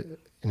in the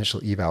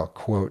initial eval,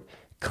 quote,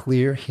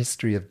 clear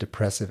history of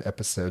depressive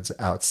episodes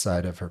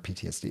outside of her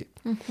PTSD.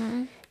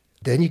 Mm-hmm.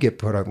 Then you get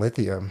put on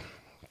lithium.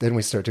 Then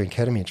we start doing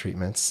ketamine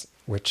treatments,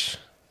 which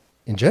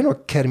in general,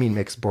 ketamine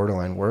makes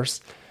borderline worse,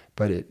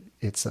 but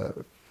it's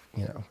a,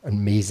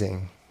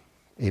 amazing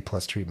A+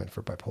 treatment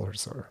for bipolar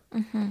disorder.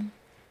 Mm-hmm.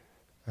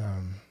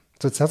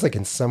 So it sounds like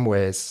in some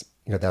ways,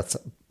 that's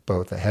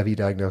both a heavy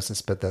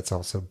diagnosis, but that's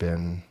also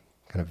been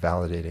kind of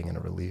validating and a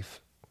relief.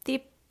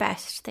 The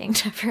best thing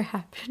to ever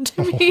happen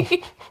to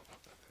me.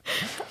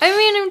 I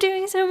mean, I'm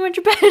doing so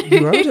much better.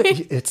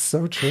 It's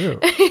so true.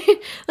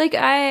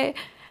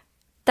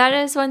 That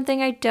is one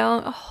thing I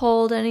don't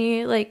hold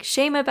any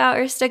shame about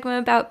or stigma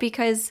about,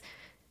 because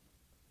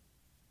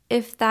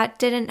if that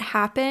didn't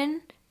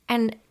happen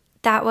and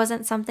that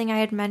wasn't something I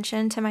had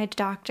mentioned to my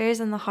doctors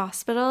in the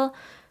hospital,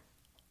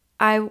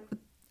 I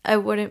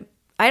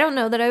don't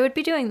know that I would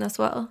be doing this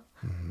well.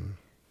 Mm-hmm.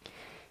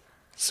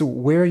 So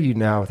where are you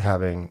now with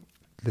having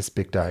this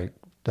big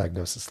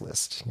diagnosis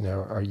list?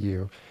 Where are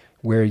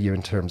you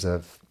in terms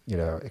of,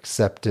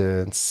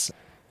 acceptance,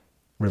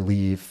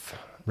 relief,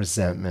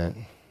 resentment,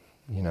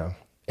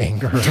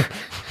 anger,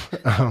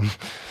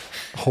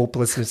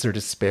 hopelessness or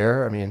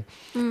despair? I mean,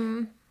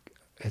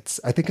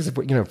 I think as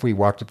if we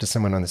walked up to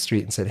someone on the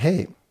street and said,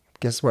 hey,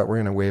 guess what? We're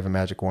going to wave a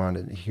magic wand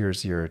and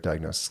here's your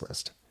diagnosis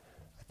list.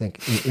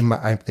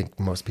 I think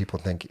most people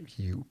think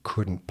you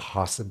couldn't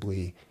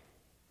possibly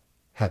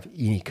have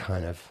any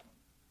kind of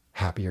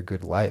happy or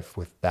good life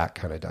with that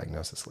kind of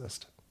diagnosis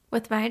list.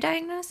 With my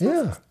diagnosis?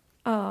 Yeah.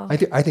 Oh.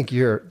 I think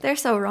you're... They're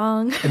so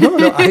wrong.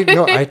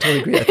 I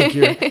totally agree. I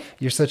think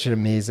you're such an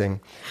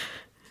amazing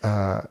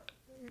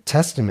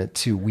testament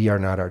to we are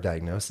not our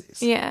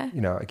diagnoses. Yeah.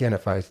 Again,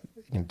 if I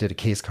did a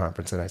case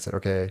conference and I said,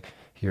 okay,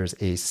 here's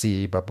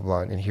AC, blah, blah, blah,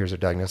 and here's our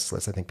diagnosis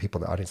list, I think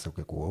people in the audience will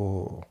go,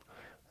 whoa,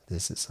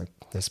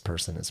 this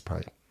person is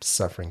probably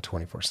suffering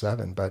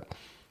 24/7. But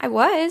I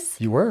was.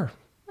 You were.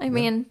 I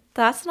mean,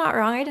 that's not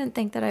wrong. I didn't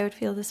think that I would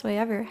feel this way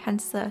ever,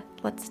 hence the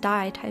let's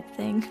die type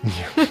thing.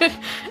 Yeah.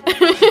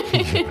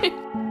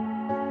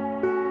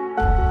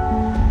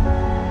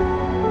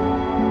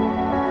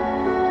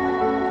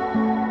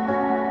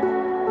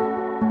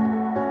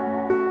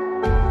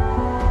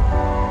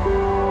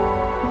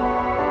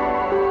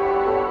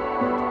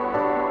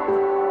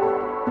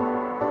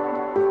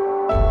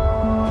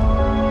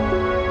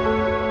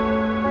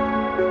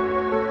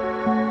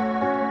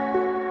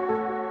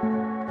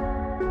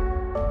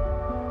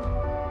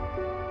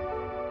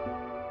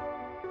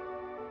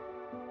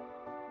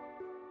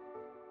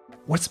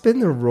 What's been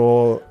the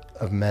role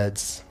of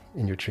meds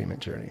in your treatment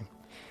journey?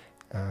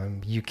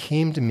 You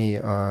came to me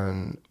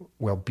on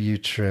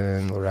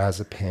Wellbutrin,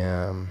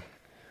 lorazepam.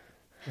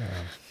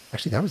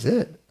 Actually, that was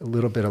it. A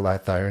little bit of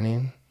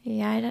lidothioneine.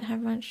 Yeah, I didn't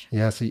have much.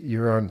 Yeah, so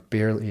you're on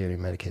barely any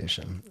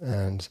medication.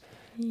 And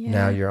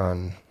now you're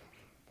on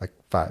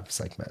 5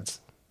 psych meds.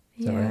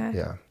 Is that right?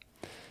 Yeah.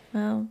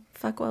 Well,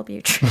 fuck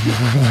Wellbutrin.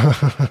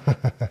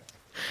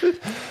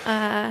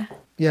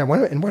 Yeah, why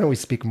don't we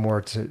speak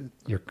more to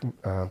your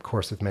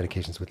course with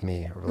medications with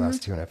me over the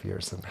last 2.5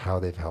 years and how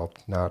they've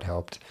helped, not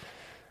helped,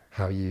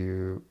 how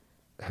you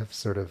have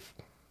sort of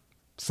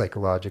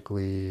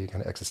psychologically,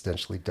 kind of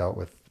existentially dealt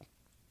with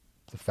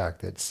the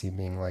fact that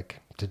seeming like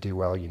to do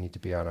well, you need to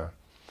be on a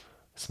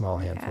small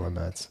handful of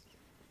meds.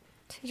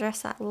 To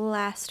address that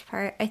last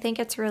part, I think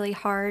it's really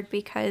hard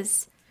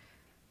because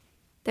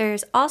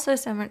there's also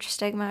so much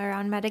stigma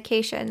around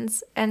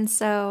medications. And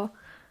so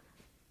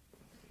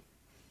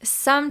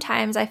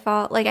sometimes I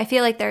feel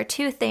like there are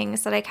two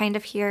things that I kind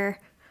of hear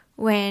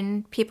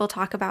when people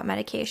talk about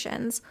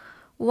medications.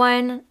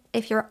 One,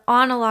 if you're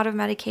on a lot of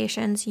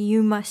medications,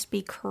 you must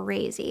be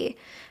crazy.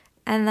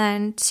 And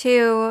then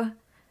two,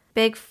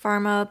 big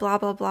pharma, blah,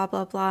 blah, blah,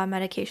 blah, blah,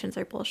 medications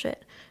are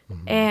bullshit.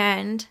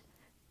 And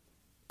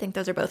I think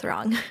those are both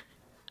wrong.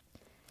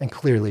 And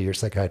clearly your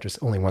psychiatrist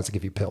only wants to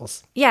give you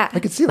pills. Yeah.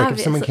 I could see, like,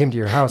 obviously. if someone came to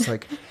your house,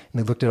 like, and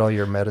they looked at all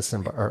your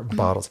medicine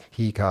bottles,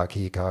 hecock.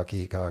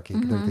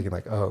 They're thinking,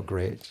 like, oh,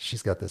 great,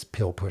 she's got this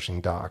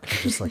pill-pushing doc.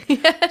 She's just like,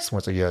 just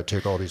wants to,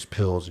 take all these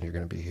pills and you're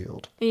going to be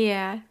healed.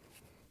 Yeah.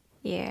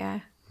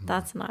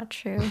 That's not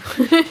true.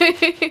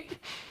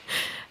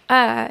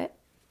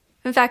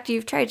 In fact,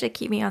 you've tried to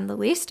keep me on the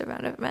least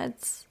amount of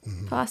meds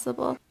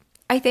possible.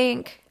 I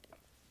think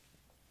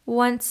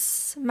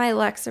once my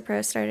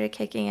Lexapro started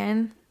kicking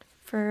in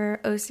for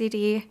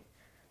OCD,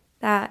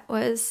 that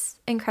was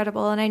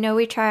incredible. And I know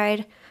we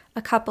tried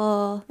a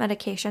couple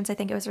medications. I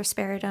think it was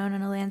risperidone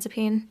and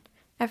olanzapine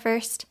at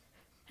first.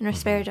 And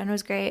risperidone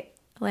was great.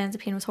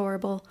 Olanzapine was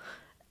horrible.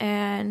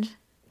 And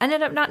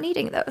ended up not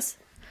needing those.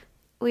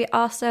 We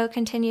also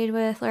continued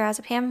with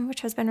lorazepam,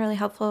 which has been really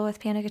helpful with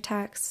panic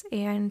attacks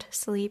and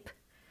sleep.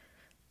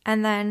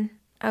 And then,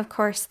 of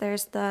course,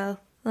 there's the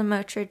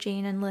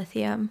lamotrigine and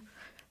lithium,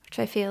 which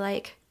I feel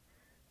like...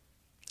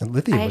 And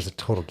lithium was a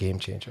total game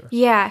changer.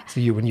 Yeah.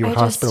 So when you were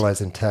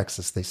hospitalized in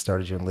Texas, they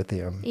started you on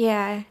lithium.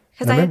 Yeah.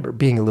 And I remember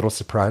being a little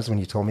surprised when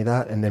you told me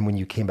that. And then when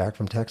you came back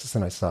from Texas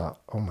and I saw,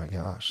 oh my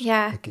gosh.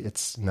 Yeah. Like,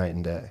 it's night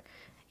and day.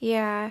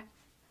 Yeah.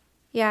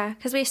 Yeah.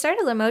 Because we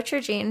started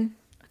lamotrigine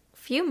a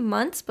few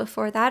months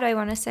before that, I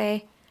want to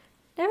say.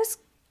 It was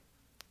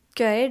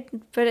good,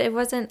 but it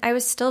wasn't... I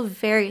was still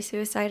very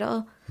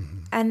suicidal.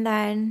 And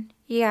then,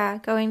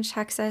 going to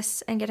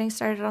Texas and getting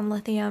started on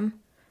lithium,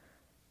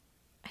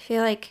 I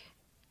feel like...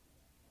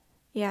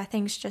 Yeah,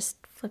 things just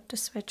flipped a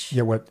switch.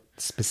 Yeah, what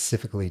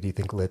specifically do you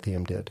think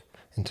lithium did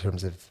in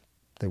terms of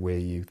the way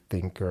you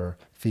think or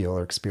feel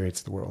or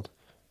experience the world?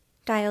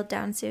 Dialed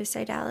down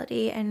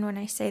suicidality. And when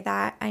I say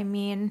that, I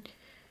mean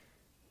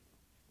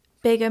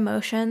big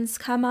emotions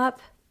come up.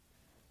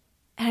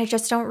 And I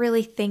just don't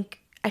really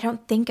think, I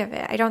don't think of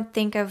it. I don't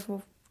think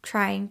of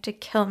trying to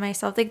kill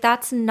myself. Like,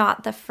 that's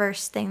not the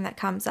first thing that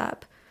comes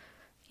up.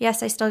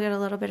 Yes, I still get a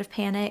little bit of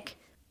panic,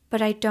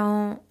 but I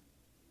don't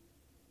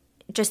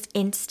just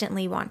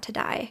instantly want to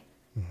die.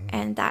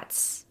 And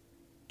that's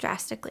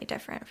drastically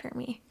different for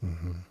me.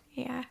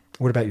 Yeah.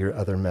 What about your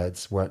other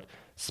meds? What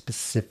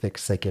specific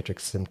psychiatric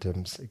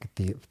symptoms,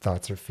 the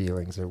thoughts or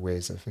feelings or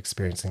ways of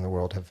experiencing the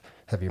world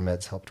have your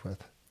meds helped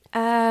with?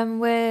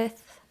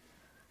 With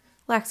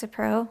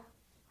Lexapro,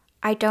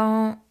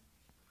 I'll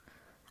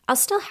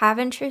still have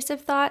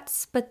intrusive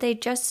thoughts, but they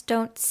just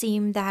don't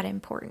seem that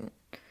important.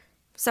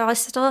 So I'll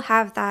still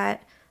have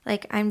that,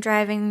 like, I'm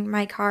driving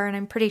my car and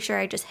I'm pretty sure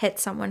I just hit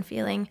someone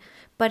feeling,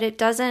 but it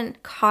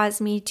doesn't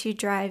cause me to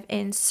drive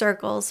in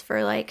circles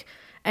for like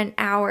an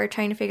hour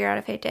trying to figure out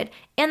if I did.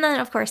 And then,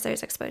 of course,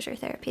 there's exposure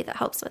therapy that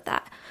helps with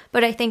that.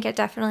 But I think it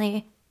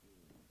definitely,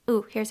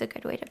 here's a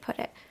good way to put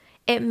it.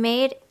 It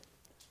made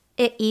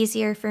it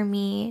easier for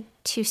me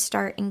to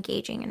start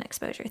engaging in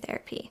exposure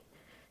therapy.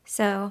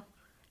 So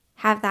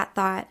have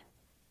that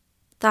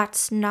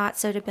thought's not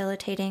so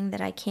debilitating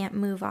that I can't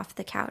move off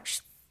the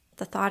couch.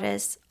 The thought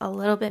is a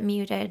little bit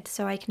muted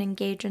so I can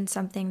engage in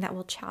something that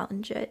will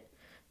challenge it,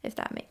 if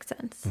that makes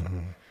sense.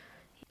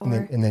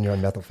 And then you're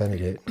on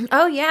methylphenidate.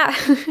 Oh, yeah.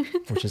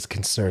 Which is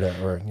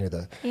Concerta, or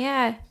the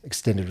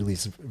extended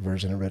release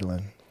version of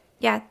Ritalin.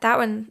 Yeah,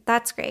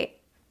 that's great.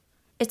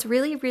 It's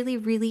really, really,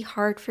 really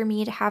hard for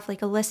me to have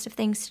like a list of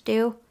things to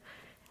do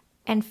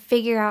and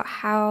figure out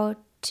how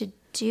to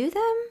do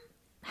them,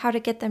 how to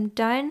get them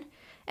done.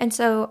 And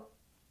so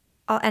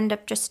I'll end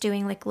up just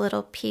doing like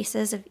little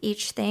pieces of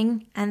each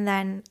thing, and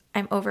then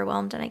I'm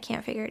overwhelmed and I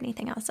can't figure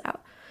anything else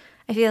out.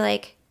 I feel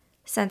like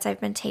since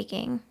I've been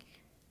taking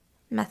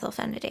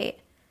methylphenidate,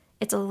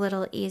 it's a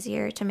little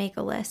easier to make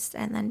a list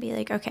and then be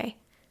like, okay,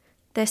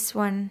 this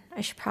one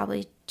I should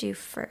probably do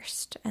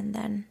first, and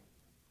then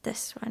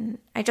this one.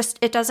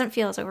 It doesn't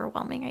feel as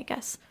overwhelming, I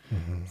guess.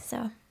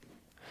 So,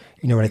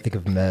 when I think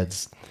of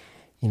meds,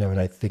 and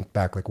I think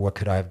back, like, what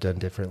could I have done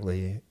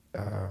differently?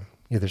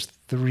 There's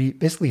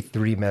basically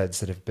three meds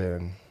that have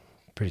been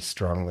pretty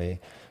strongly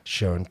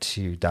shown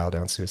to dial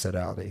down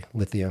suicidality: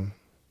 lithium,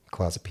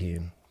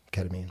 clozapine,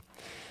 ketamine.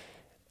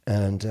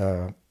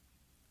 And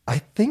I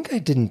think I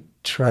didn't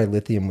try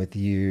lithium with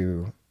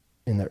you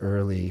in the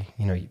early,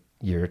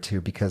 year or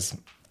two, because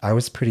I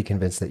was pretty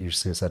convinced that your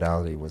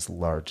suicidality was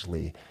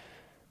largely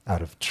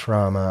out of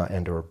trauma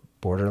and or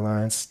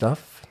borderline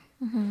stuff,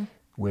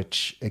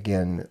 which,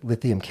 again,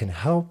 lithium can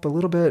help a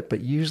little bit,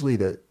 but usually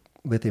the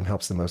lithium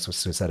helps the most with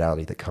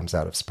suicidality that comes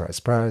out of, surprise,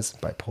 surprise,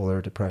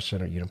 bipolar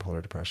depression or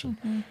unipolar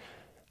depression.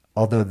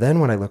 Although then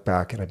when I look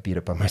back and I beat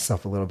up on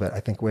myself a little bit, I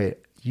think, wait,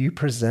 you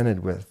presented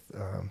with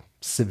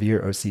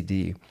severe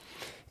OCD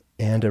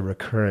and a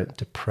recurrent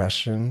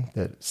depression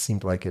that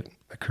seemed like it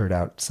occurred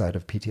outside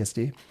of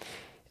PTSD.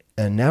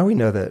 And now we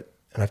know that,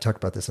 and I've talked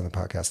about this on the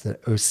podcast,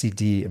 that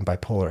OCD and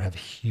bipolar have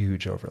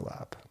huge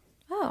overlap.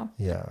 Oh.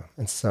 Yeah.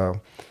 And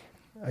so,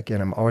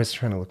 again, I'm always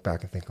trying to look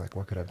back and think like,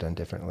 what could I have done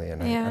differently?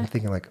 And I'm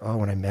thinking like, oh,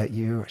 when I met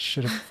you, I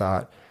should have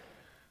thought,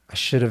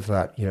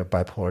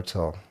 bipolar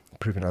till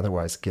proven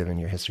otherwise, given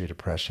your history of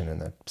depression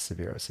and the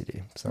severe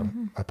OCD. So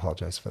I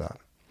apologize for that.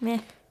 Meh.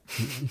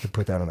 You can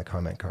put that on the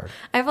comment card.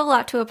 I have a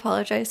lot to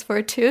apologize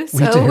for too,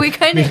 so we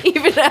kind of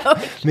even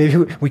out. Maybe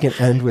we can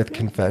end with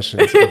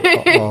confessions of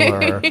all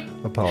our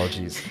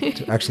apologies.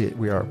 Actually,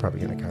 we are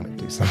probably going to kind of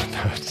do some of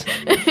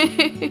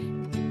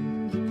that.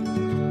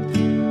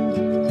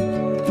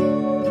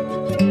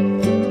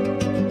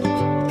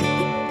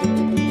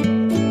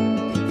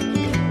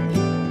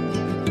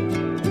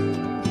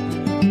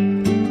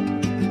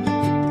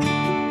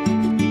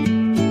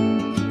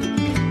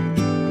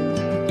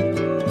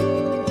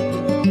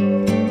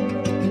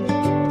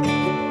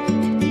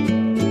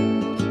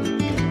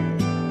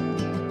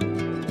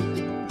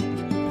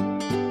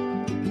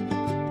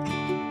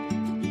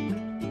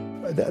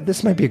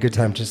 This might be a good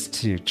time just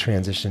to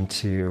transition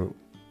to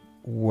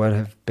what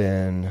have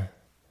been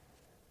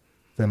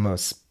the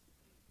most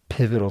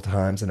pivotal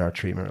times in our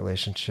treatment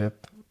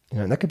relationship.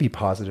 And that could be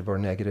positive or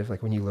negative.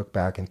 Like when you look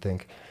back and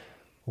think,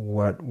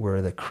 what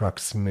were the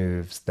crux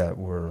moves that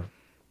were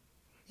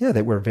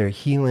very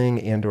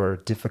healing and or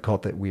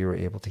difficult that we were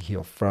able to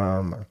heal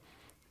from?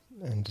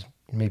 And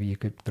maybe you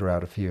could throw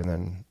out a few and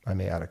then I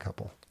may add a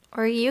couple.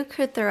 Or you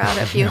could throw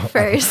out a few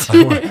first.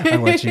 I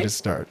want you to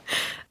start.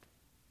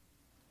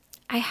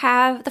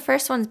 The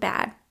first one's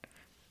bad.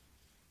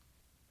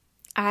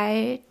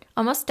 I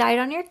almost died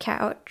on your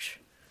couch.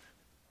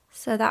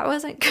 So that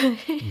wasn't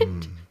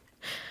good.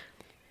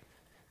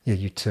 Yeah,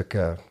 you took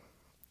a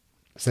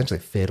essentially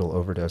fatal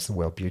overdose of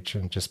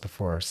Wellbutrin just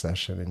before our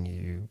session, and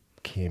you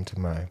came to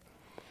my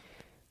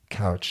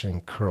couch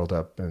and curled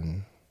up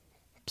and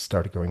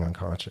started going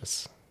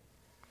unconscious.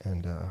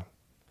 And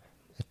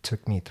it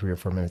took me 3 or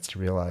 4 minutes to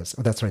realize,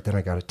 oh, that's right, then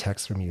I got a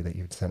text from you that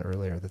you had sent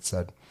earlier that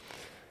said,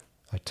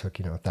 I took,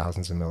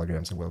 thousands of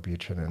milligrams of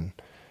Wellbutrin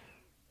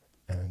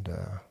and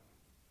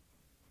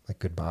like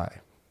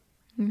goodbye.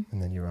 And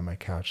then you were on my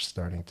couch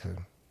starting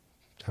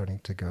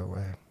to go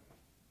away.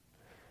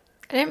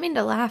 I didn't mean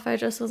to laugh. I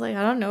just was like,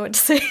 I don't know what to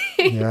say.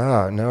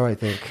 Yeah, no, I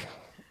think,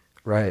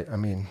 right. I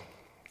mean,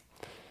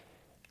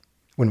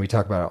 when we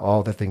talk about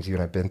all the things you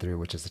and I've been through,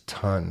 which is a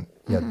ton,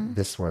 yet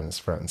this one is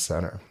front and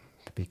center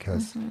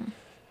because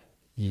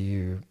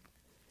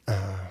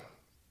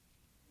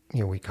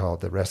we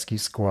called the rescue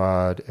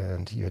squad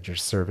and you had your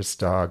service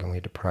dog and we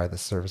had to pry the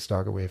service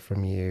dog away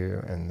from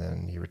you. And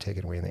then you were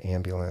taken away in the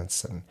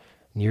ambulance and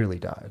nearly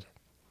died.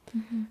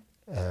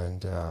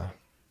 And,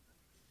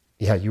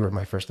 you were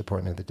my first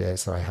appointment of the day.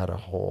 So I had a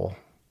whole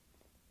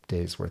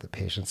day's worth of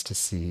patients to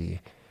see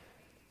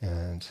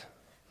and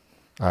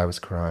I was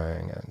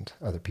crying and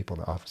other people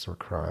in the office were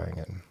crying.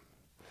 And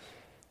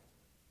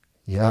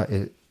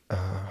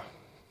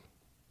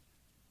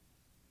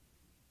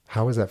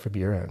how was that from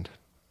your end?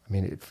 I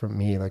mean, for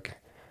me, like,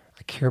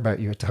 I care about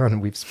you a ton.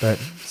 We've spent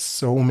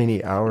so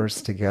many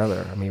hours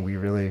together. I mean, we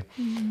really,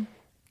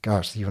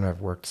 gosh, you and I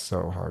have worked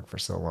so hard for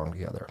so long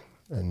together.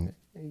 And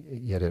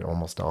yet it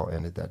almost all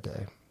ended that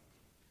day.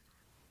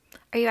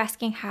 Are you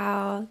asking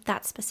how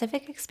that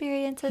specific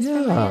experience is?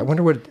 Yeah, I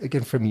wonder what,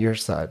 again, from your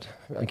side,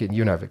 again,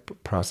 you and I have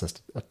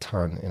processed a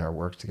ton in our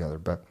work together,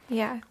 but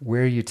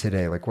where are you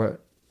today? Like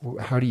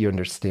how do you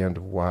understand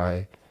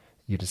why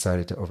you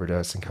decided to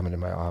overdose and come into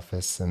my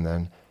office? And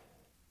then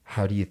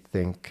how do you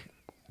think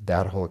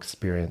that whole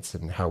experience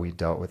and how we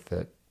dealt with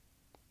it,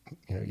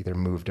 either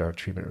moved our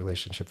treatment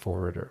relationship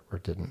forward or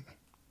didn't?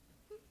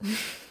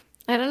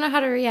 I don't know how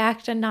to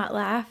react and not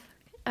laugh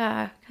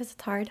because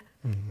it's hard.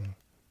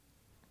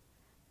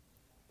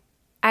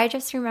 I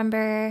just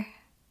remember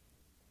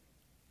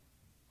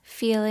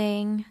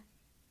feeling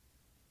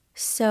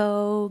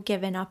so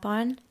given up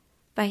on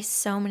by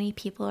so many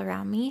people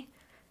around me,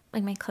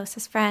 like my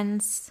closest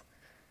friends,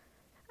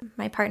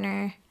 my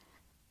partner.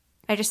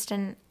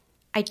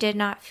 I did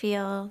not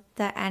feel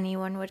that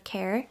anyone would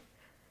care.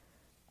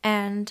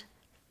 And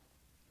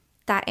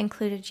that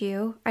included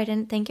you. I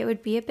didn't think it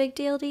would be a big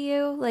deal to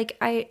you. Like,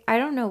 I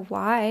don't know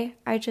why.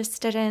 I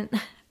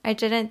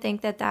didn't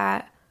think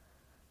that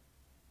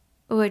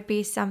would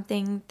be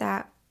something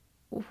that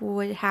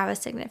would have a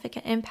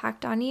significant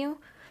impact on you.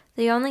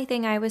 The only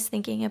thing I was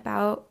thinking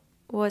about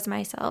was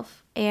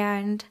myself.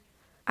 And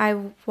I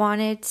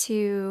wanted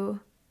to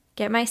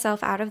get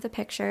myself out of the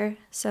picture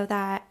so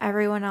that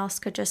everyone else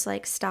could just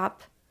like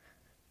stop.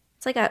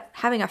 It's like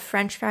having a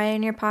French fry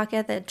in your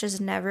pocket that just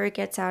never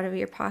gets out of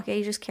your pocket.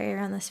 You just carry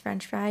around this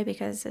French fry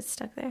because it's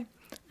stuck there.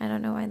 I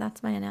don't know why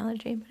that's my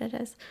analogy, but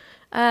it is.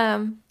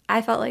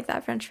 I felt like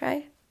that French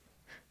fry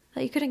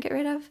that you couldn't get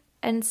rid of.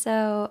 And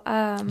so...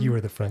 you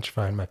were the French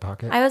fry in my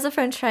pocket? I was a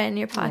French fry in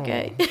your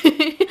pocket.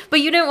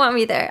 But you didn't want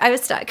me there. I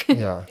was stuck.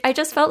 Yeah. I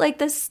just felt like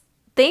this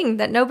thing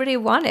that nobody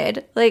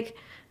wanted. Like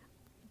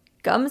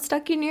gum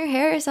stuck in your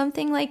hair or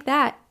something like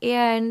that.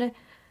 And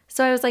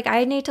So I was like,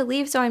 I need to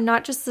leave so I'm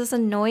not just this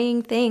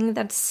annoying thing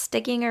that's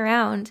sticking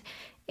around.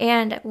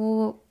 And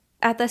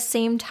at the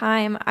same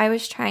time, I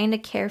was trying to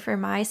care for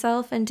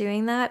myself and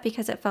doing that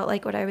because it felt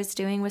like what I was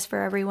doing was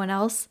for everyone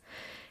else.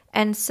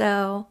 And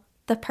so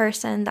the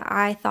person that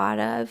I thought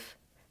of,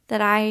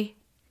 that I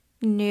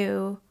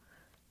knew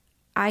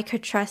I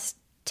could trust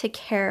to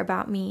care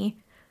about me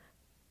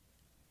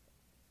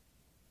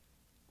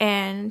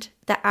and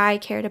that I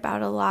cared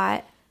about a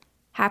lot,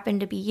 happened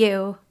to be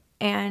you.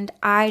 And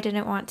I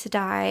didn't want to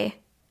die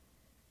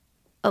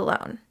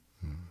alone.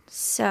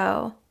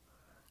 So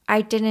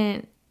I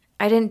didn't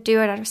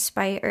do it out of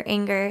spite or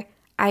anger.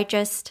 I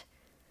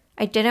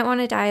didn't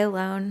want to die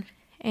alone,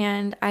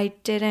 and I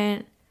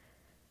didn't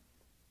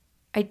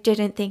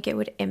think it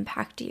would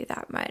impact you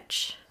that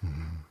much.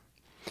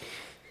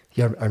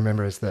 Yeah, I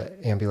remember as the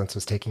ambulance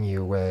was taking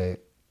you away,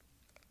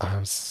 I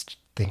was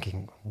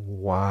thinking,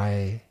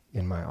 why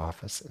in my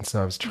office? And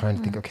so I was trying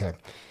to think, okay,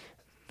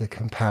 the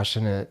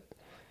compassionate,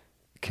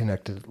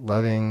 connected,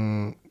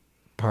 loving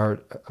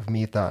part of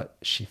me thought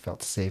she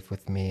felt safe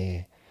with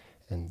me.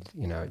 And,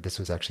 you know, this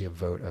was actually a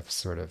vote of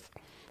sort of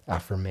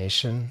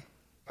affirmation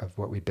of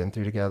what we'd been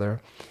through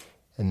together.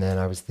 And then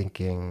I was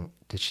thinking,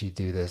 did she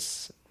do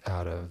this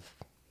out of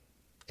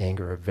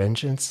anger or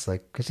vengeance?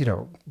 Like, because, you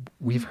know,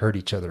 we've hurt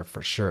each other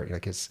for sure.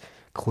 Like, as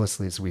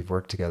closely as we've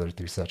worked together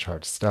through such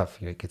hard stuff,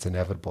 like, it's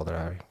inevitable that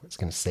I was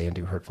going to say and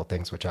do hurtful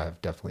things, which I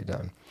have definitely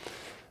done.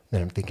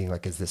 Then I'm thinking,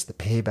 like, is this the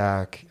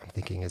payback? I'm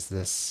thinking,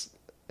 is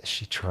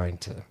she trying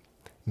to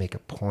make a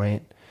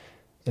point?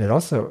 And it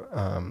also,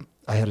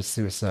 I had a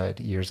suicide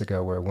years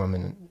ago where a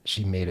woman,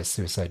 she made a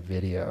suicide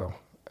video.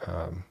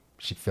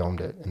 She filmed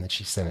it and then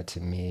she sent it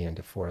to me and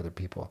to 4 other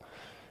people.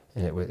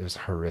 And it was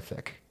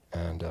horrific.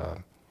 And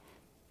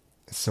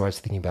so I was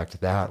thinking back to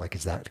that, like,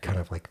 is that kind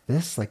of like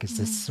this? Like, is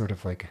this sort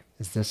of like,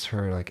 is this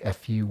her like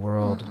FU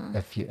world?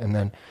 FU? And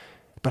then,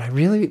 but I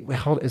really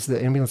held, as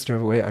the ambulance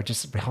drove away, I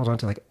just held on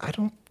to like, I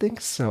don't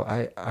think so.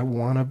 I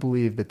want to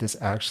believe that this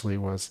actually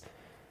was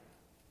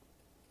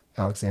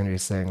Alexandria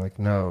saying like,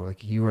 no,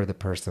 like, you are the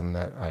person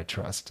that I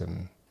trust.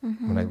 And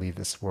when I leave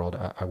this world,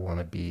 I want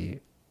to be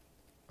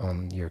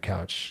on your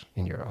couch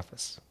in your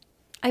office.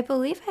 I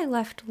believe I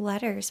left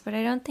letters, but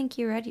I don't think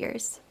you read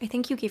yours. I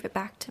think you gave it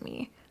back to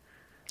me.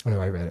 Oh, no,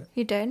 I read it.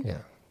 You did? Yeah.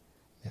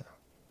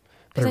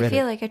 Because I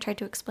feel like I tried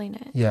to explain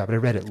it. Yeah, but I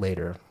read it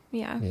later.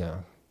 Yeah.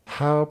 Yeah.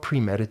 How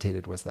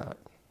premeditated was that?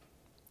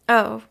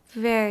 Oh,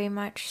 very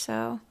much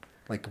so.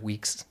 Like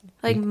weeks?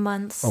 Like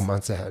months. Oh,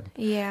 months ahead.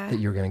 Yeah. That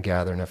you were going to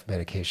gather enough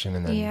medication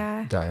and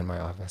then die in my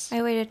office.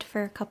 I waited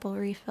for a couple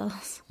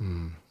refills.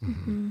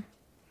 Because,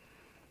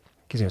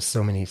 you know,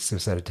 so many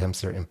suicide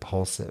attempts are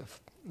impulsive.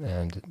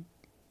 And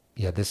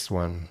yeah, this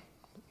one,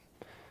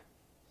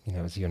 you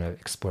know, as you and I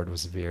explored,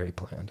 was very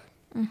planned.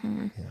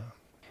 Yeah.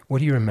 What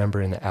do you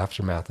remember in the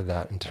aftermath of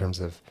that in terms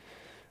of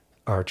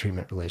our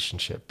treatment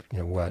relationship? You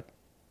know, what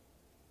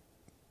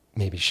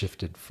maybe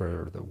shifted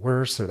for the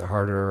worse or the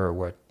harder, or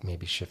what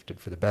maybe shifted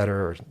for the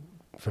better, or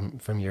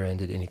from your end,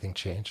 did anything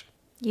change?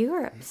 You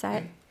were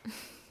upset.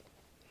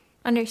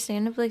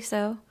 Understandably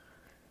so.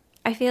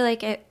 I feel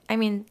like it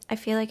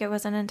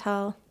wasn't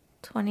until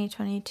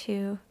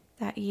 2022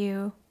 that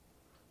you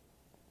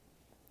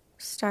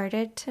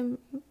started to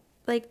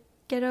like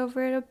get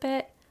over it a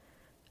bit.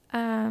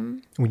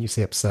 When you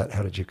say upset,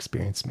 how did you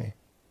experience me?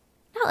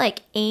 Not like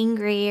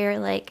angry or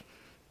like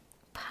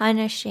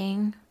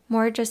punishing,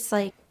 more just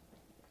like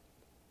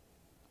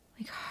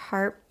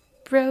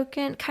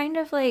heartbroken, kind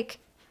of like,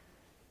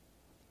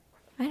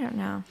 I don't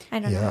know how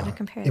to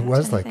compare it.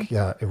 Was to like,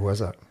 anything. it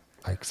was I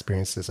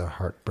experienced as a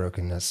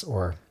heartbrokenness,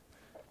 or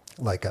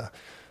like a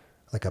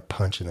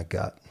punch in the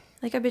gut.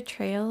 Like a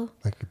betrayal.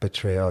 Like a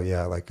betrayal,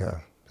 yeah, like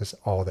just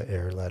all the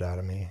air let out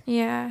of me.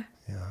 Yeah.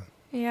 Yeah.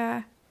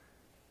 Yeah.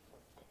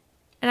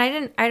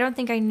 And I don't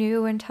think I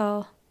knew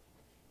until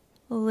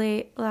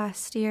late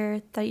last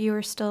year that you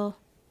were still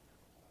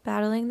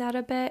battling that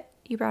a bit.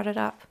 You brought it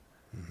up.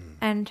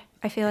 And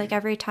I feel like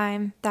every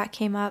time that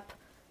came up,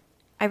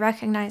 I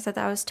recognized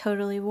that was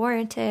totally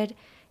warranted.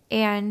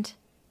 And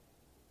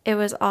it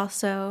was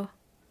also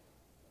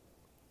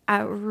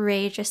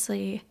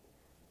outrageously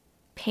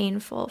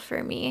painful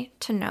for me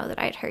to know that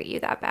I'd hurt you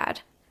that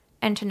bad,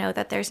 and to know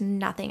that there's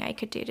nothing I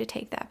could do to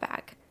take that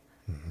back.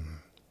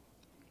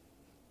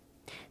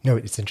 No,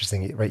 it's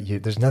interesting,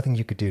 right? There's nothing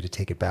you could do to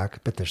take it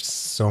back, but there's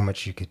so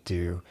much you could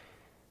do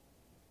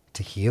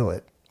to heal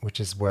it,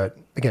 which is what,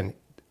 again,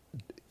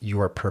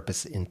 your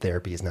purpose in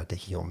therapy is not to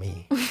heal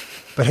me.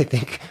 But I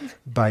think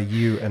by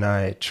you and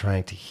I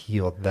trying to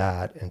heal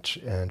that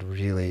and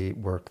really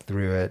work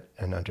through it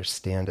and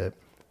understand it,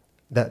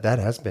 that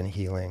has been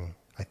healing.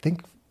 I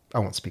think, I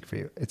won't speak for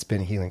you, it's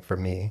been healing for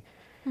me,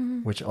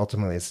 which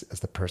ultimately is,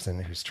 as the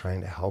person who's trying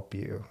to help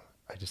you,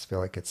 I just feel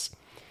like it's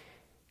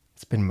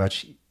just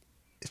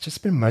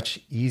been much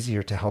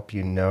easier to help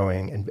you,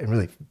 knowing and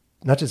really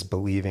not just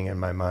believing in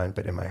my mind,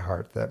 but in my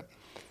heart that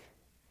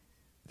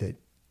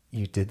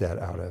you did that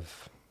out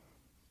of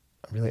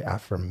really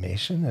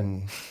affirmation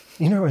and,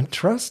 you know, and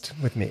trust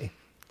with me.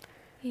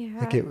 Yeah.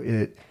 Like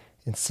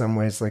in some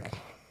ways, like,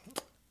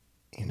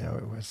 you know,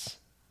 it was,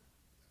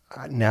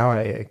 now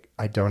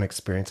I don't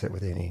experience it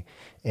with any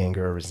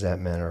anger or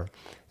resentment or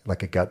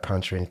like a gut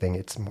punch or anything.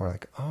 It's more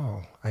like,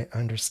 oh, I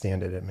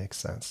understand it. It makes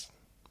sense.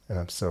 And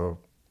I'm so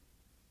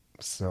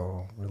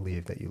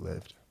relieved that you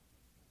lived.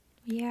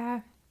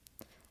 Yeah.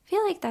 I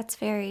feel like that's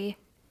very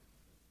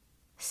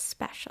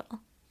special.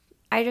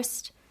 I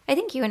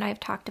think you and I have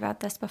talked about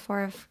this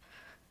before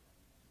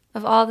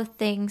of all the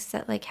things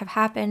that like have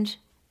happened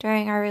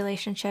during our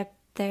relationship.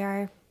 There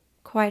are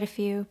quite a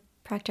few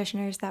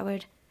practitioners that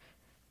would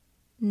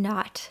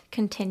not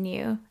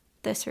continue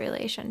this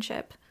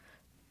relationship.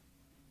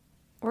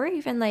 Or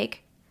even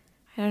like,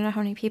 I don't know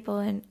how many people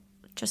in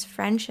just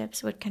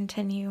friendships would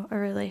continue a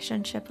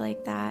relationship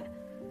like that.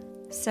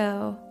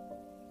 So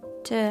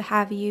to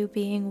have you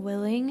being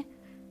willing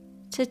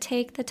to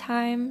take the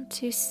time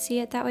to see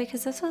it that way,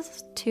 because this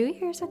was 2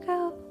 years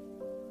ago.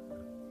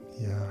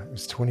 Yeah, it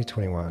was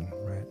 2021,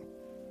 right?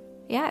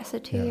 Yeah, so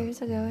 2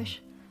 years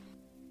ago-ish.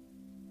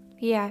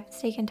 Yeah, it's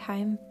taken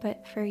time,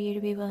 but for you to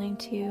be willing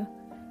to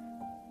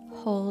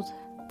hold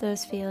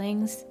those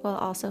feelings while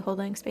also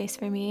holding space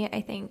for me,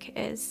 I think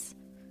is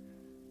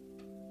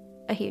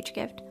a huge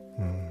gift.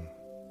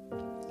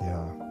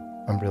 Yeah,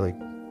 I'm really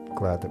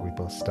glad that we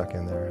both stuck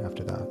in there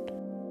after that.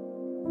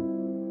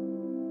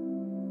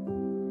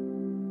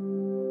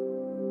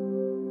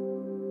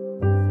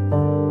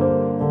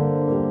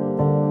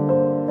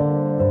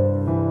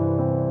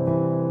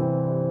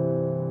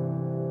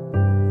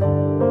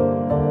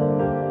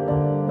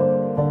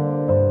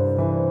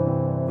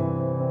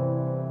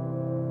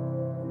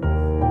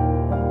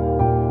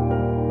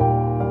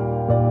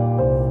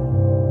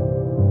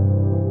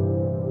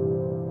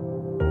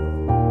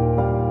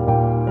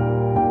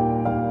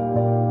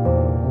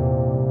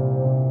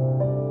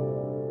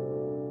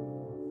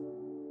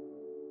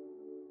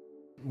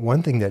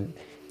 One thing that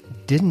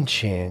didn't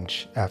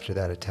change after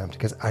that attempt,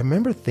 because I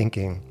remember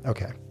thinking,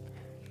 okay,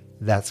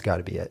 that's got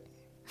to be it.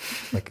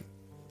 Like,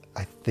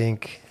 I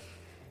think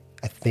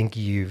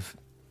you've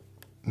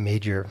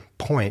made your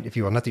point, if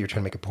you will. Not that you're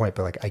trying to make a point,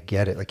 but like, I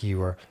get it. Like, you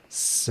were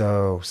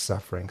so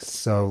suffering,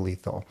 so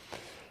lethal.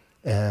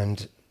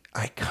 And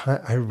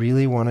I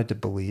really wanted to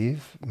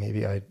believe,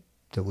 maybe I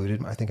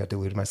think I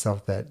deluded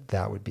myself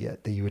that would be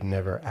it, that you would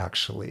never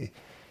actually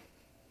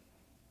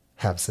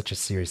have such a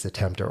serious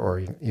attempt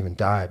or even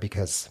die,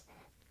 because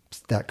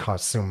that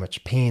caused so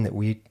much pain that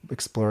we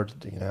explored,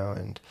 you know,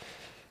 and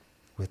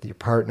with your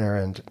partner,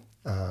 and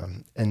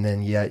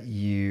then yet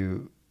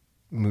you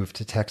moved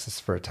to Texas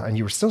for a time.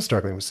 You were still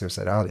struggling with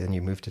suicidality, and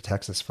you moved to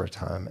Texas for a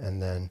time,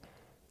 and then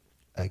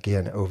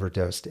again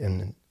overdosed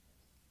and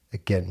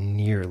again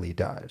nearly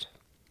died.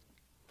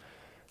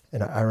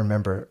 And I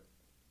remember,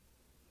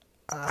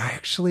 I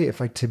actually,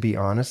 to be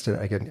honest,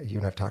 and again, you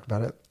and I've talked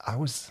about it, I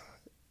was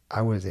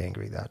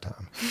angry that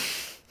time.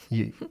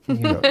 You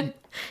know.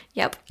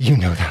 Yep. You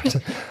know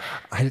that.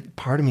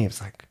 Part of me was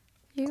like,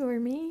 you were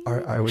mean.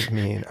 I was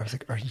mean. I was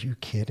like, are you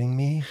kidding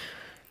me?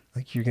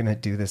 Like, you're going to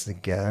do this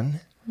again?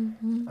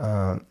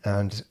 Mm-hmm.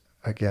 And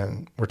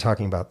again, we're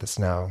talking about this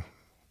now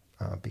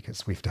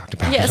because we've talked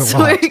about it a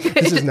lot.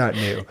 This is not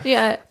new.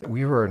 Yeah.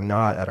 We were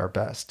not at our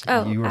best.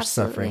 Oh, you were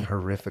absolutely. suffering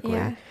horrifically.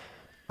 Yeah.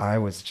 I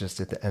was just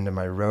at the end of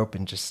my rope,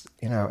 and just,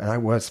 you know, and I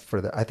was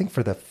I think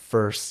for the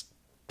first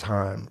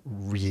time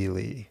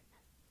really,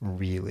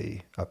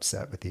 really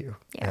upset with you.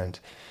 Yeah. And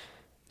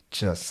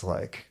just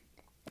like,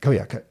 oh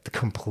yeah,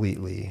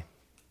 completely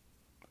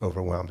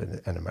overwhelmed at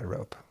the end of my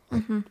rope.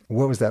 Like,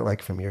 what was that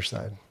like from your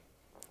side?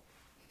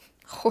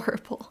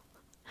 Horrible.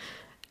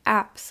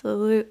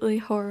 Absolutely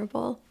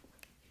horrible.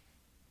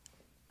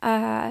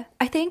 I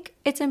think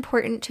it's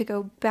important to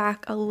go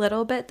back a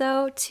little bit,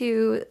 though,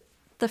 to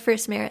the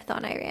first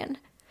marathon I ran.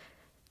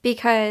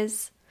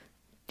 Because,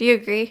 do you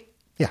agree?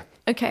 Yeah.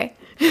 Okay.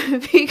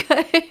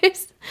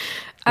 Because...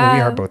 well,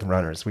 we are both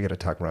runners. We got to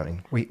talk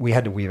running. We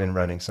had to weave in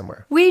running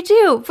somewhere. We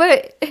do,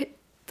 but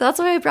that's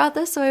why I brought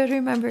this, so I would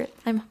remember it.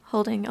 I'm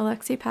holding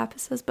Alexi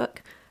Pappas's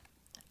book.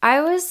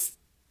 I was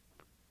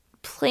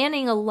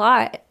planning a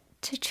lot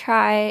to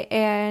try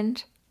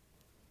and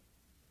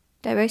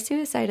die by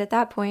suicide at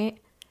that point,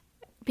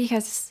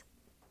 because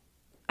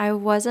I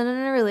wasn't in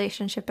a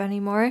relationship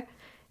anymore,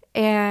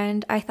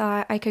 and I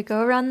thought I could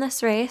go run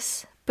this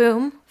race,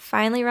 boom,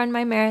 finally run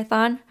my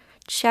marathon,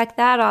 check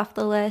that off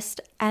the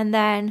list, and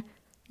then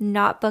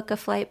not book a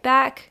flight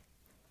back.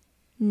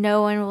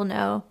 No one will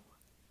know.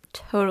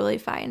 Totally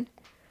fine.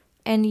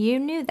 And you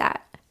knew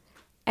that.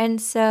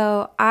 And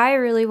so I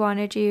really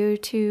wanted you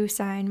to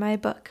sign my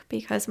book,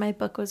 because my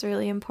book was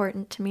really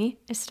important to me.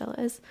 It still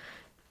is.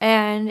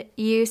 And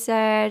you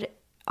said,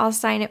 I'll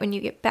sign it when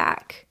you get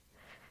back.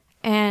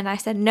 And I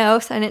said, no,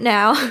 sign it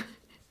now.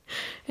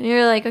 And you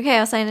were like, okay,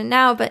 I'll sign it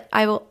now, but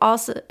I will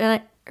also,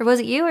 or was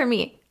it you or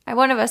me?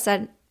 One of us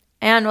said,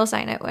 and we'll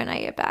sign it when I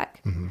get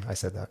back. Mm-hmm, I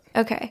said that.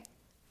 Okay.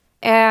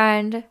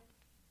 And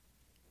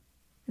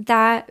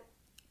that,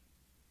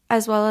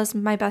 as well as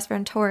my best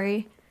friend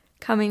Tori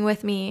coming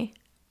with me,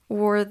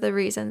 were the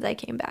reasons I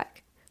came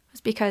back. It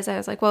was because I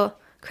was like, well,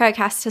 Craig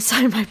has to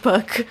sign my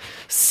book.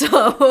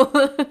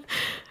 So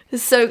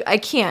I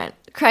can't.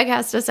 Craig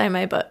has to sign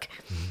my book.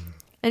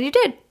 And you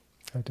did.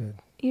 I did.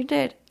 You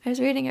did. I was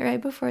reading it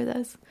right before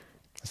this.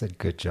 I said,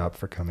 good job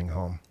for coming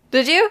home.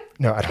 Did you?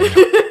 No, I don't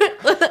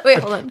know. Wait,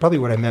 hold on. Probably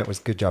what I meant was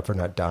good job for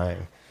not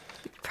dying.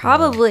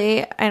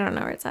 Probably. I don't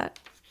know where it's at.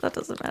 That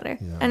doesn't matter.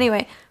 Yeah.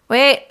 Anyway,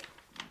 wait.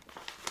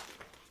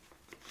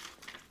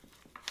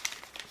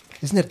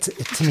 Isn't it,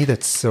 to me,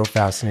 that's so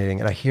fascinating.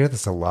 And I hear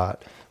this a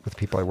lot with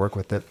people I work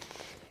with that,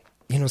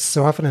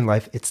 so often in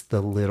life, it's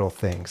the little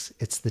things.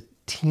 It's the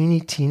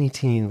teeny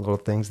little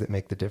things that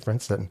make the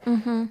difference. And,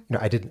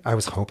 I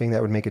was hoping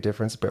that would make a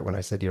difference. But when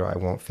I said, I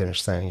won't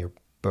finish signing your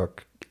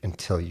book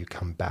until you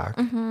come back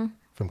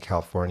from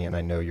California and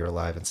I know you're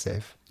alive and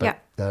safe. But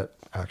that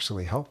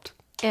actually helped.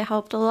 It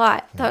helped a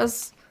lot.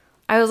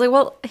 I was like,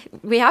 well,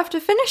 we have to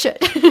finish it.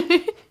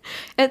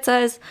 It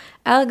says,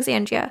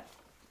 Alexandria,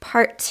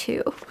 Part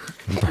 2.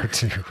 Part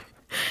 2.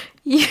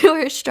 You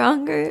are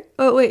stronger.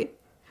 Oh, wait.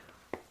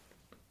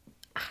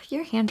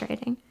 Your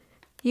handwriting.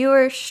 You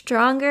are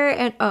stronger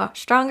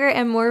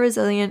and more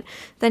resilient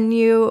than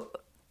you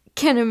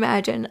can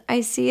imagine.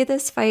 I see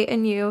this fight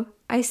in you.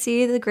 I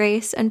see the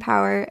grace and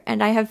power,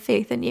 and I have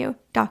faith in you,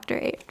 Dr.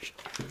 H.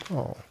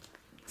 Oh.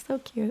 So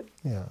cute.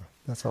 Yeah,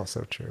 that's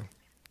also true.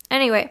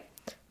 Anyway,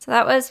 so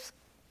that was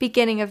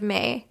beginning of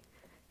May.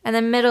 And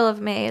the middle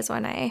of May is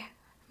when I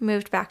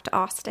moved back to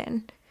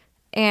Austin.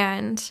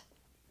 And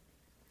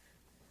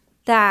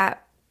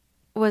that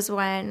was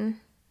when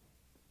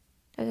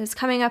it was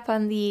coming up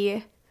on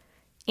the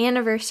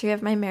anniversary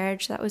of my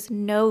marriage that was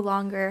no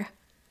longer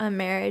a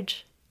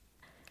marriage.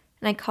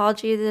 And I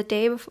called you the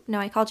day before. No,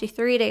 I called you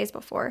 3 days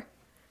before.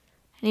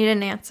 And you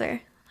didn't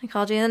answer. I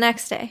called you the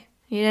next day.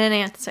 You didn't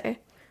answer.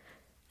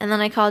 And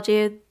then I called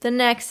you the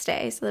next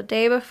day. So the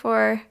day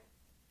before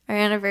our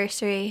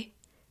anniversary.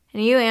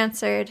 And you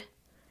answered.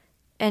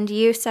 And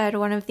you said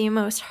one of the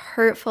most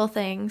hurtful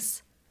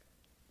things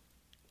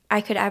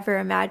I could ever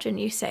imagine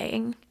you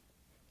saying.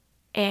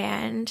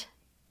 And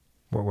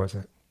what was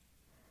it?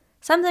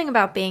 Something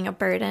about being a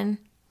burden.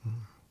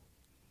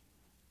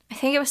 I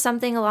think it was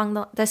something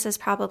along this is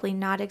probably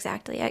not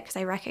exactly it because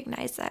I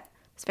recognize that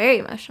it's very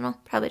emotional.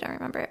 Probably don't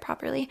remember it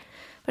properly.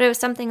 But it was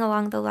something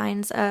along the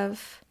lines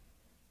of,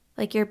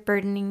 like, you're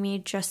burdening me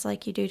just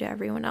like you do to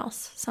everyone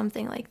else.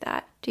 Something like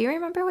that. Do you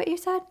remember what you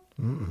said?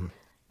 Mm-mm.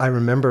 I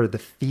remember the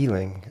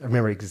feeling. I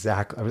remember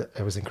exactly.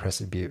 I was in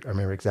Crested Butte. I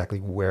remember exactly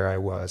where I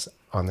was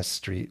on the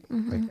street,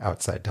 like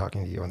outside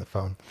talking to you on the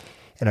phone.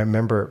 And I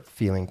remember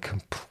feeling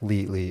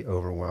completely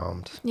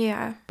overwhelmed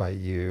by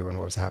you and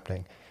what was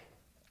happening.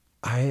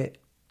 I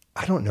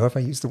don't know if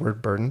I used the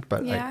word burdened,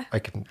 but I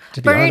can,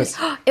 to be honest.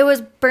 It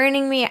was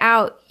burning me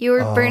out. You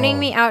were burning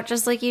me out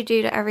just like you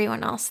do to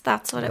everyone else.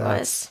 That's what it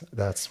was.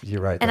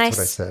 You're right. And that's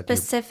what I said.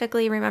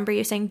 Specifically remember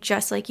you saying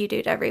just like you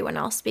do to everyone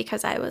else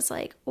because I was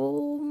like,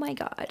 oh my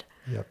God.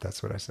 Yep,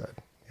 that's what I said.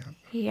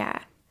 Yeah.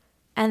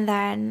 And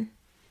then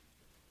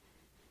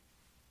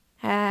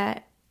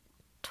at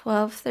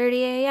 12:30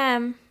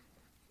 a.m.,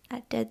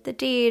 I did the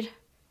deed.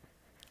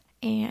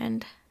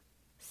 And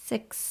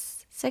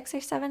 6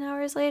 or 7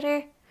 hours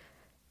later,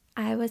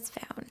 I was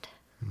found.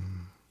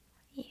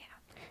 Yeah.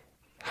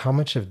 How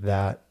much of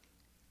that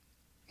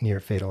near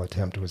fatal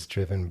attempt was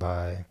driven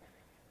by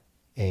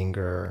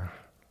anger,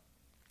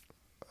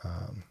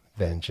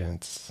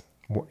 vengeance,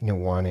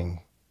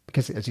 wanting,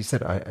 because as you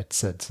said, I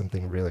said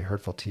something really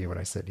hurtful to you when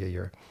I said,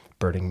 you're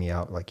burning me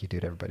out like you do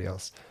to everybody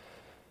else.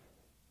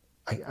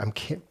 I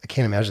can't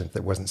imagine that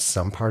there wasn't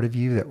some part of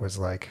you that was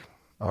like,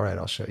 all right,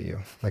 I'll show you.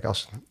 Like,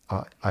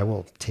 I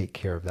will take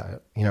care of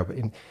that. But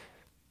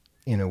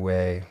in a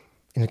way,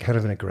 in a kind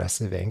of an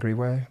aggressive, angry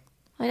way.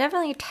 I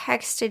definitely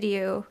texted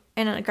you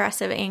in an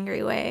aggressive,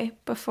 angry way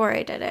before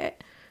I did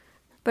it.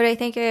 But I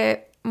think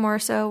it more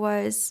so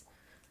was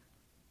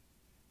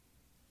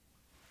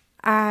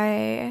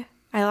I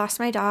lost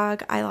my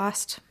dog. I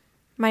lost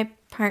my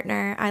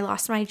partner. I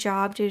lost my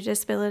job due to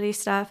disability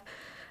stuff.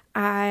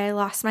 I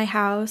lost my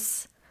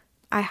house.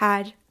 I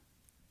had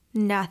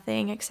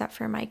nothing except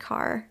for my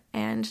car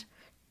and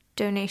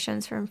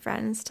donations from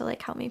friends to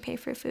help me pay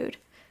for food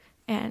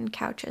and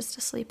couches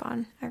to sleep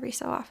on every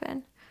so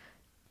often.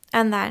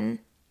 And then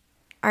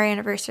our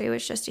anniversary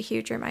was just a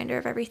huge reminder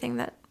of everything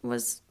that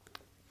was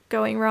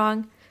going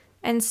wrong.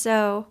 And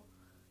so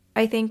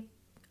I think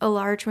a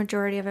large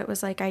majority of it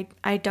was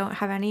I don't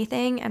have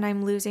anything and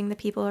I'm losing the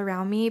people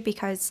around me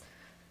because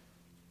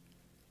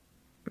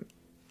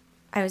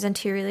I was in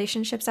 2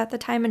 relationships at the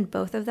time and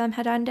both of them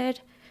had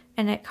ended.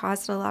 And it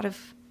caused a lot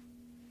of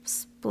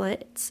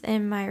splits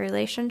in my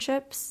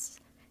relationships.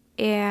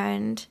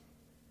 And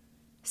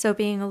so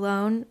being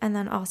alone and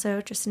then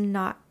also just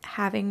not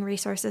having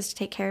resources to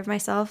take care of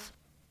myself,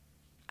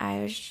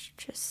 I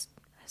was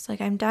like,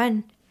 I'm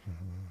done.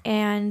 Mm-hmm.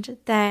 And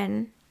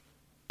then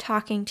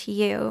talking to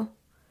you,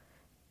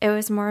 it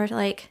was more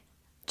like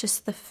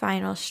just the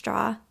final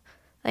straw.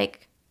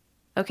 Like,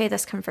 okay,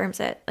 this confirms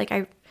it.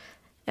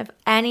 If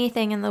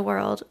anything in the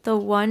world, the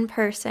one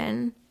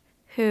person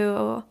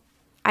who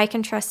I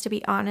can trust to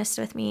be honest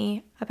with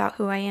me about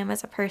who I am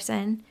as a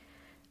person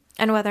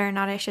and whether or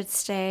not I should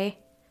stay,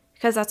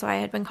 because that's why I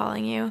had been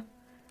calling you,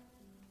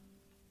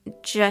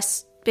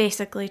 just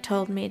basically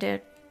told me to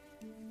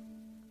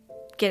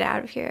get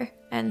out of here.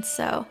 And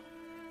so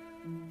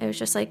it was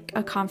just like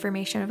a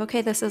confirmation of,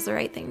 okay, this is the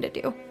right thing to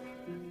do.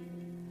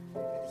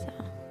 So.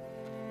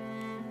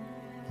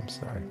 I'm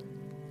sorry.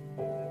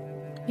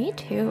 Me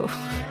too.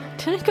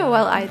 Didn't go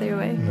well either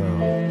way.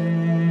 No.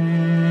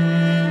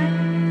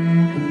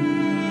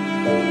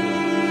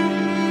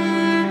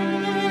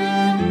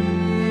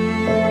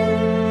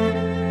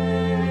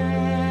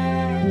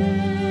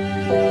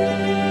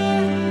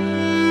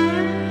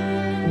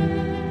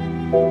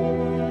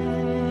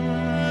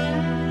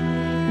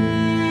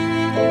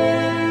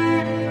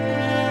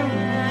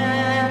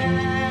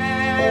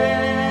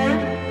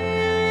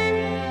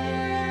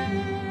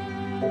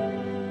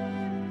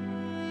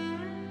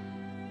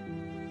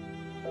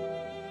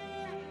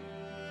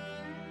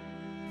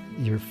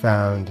 You're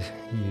found,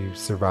 you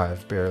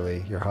survive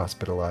barely, you're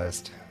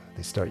hospitalized,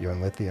 they start you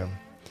on lithium,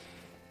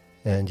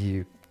 and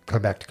you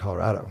come back to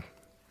Colorado.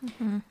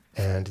 Mm-hmm.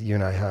 And you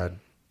and I had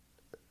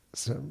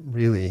some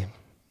really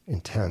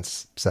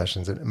intense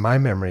sessions. And my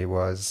memory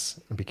was,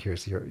 I'd be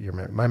curious, your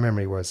memory. My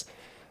memory was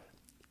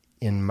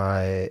in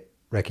my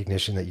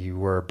recognition that you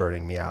were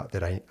burning me out,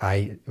 that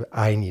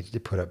I needed to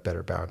put up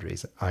better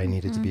boundaries. I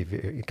needed to be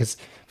very, because,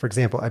 for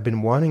example, I've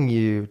been wanting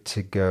you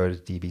to go to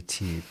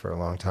DBT for a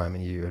long time,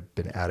 and you had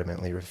been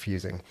adamantly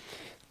refusing.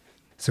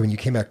 So when you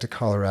came back to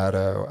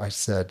Colorado, I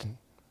said,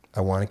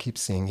 I want to keep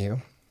seeing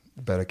you,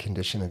 but a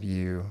condition of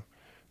you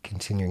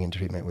continuing in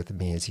treatment with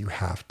me is you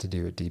have to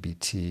do a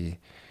DBT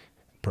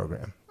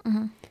program.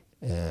 Mm-hmm.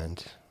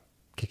 And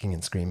kicking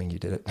and screaming, you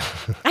did it.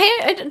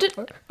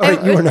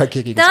 You were not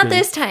kicking and screaming. Not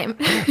this time.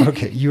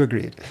 Okay, you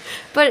agreed.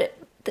 But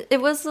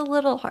it was a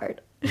little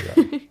hard.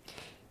 Yeah.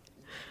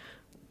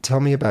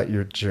 Tell me about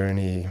your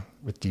journey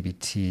with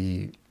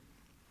DBT,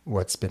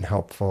 what's been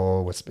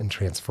helpful, what's been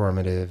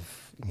transformative,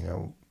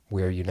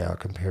 where are you now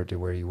compared to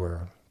where you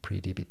were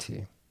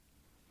pre-DBT?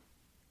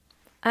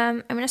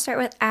 I'm going to start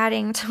with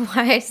adding to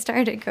why I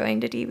started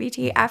going to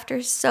DBT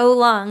after so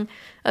long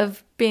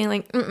of being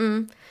like,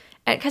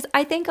 because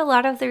I think a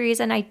lot of the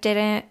reason I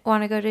didn't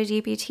want to go to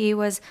DBT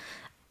was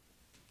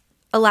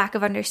a lack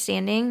of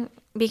understanding,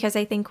 because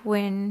I think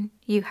when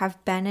you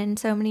have been in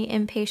so many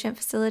inpatient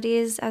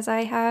facilities as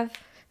I have,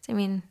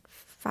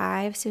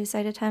 5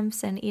 suicide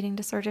attempts and eating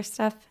disorder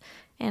stuff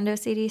and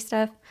OCD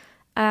stuff,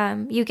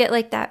 you get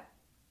like that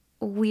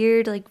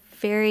weird, like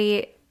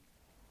very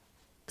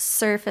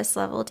surface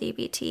level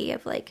DBT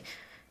of like,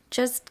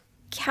 just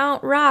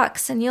count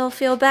rocks and you'll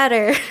feel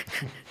better.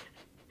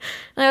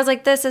 And I was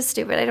like, this is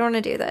stupid. I don't want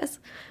to do this.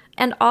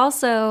 And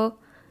also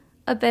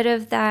a bit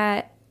of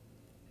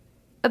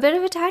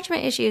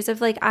attachment issues of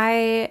like,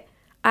 I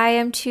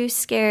am too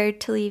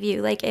scared to leave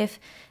you. Like if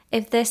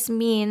this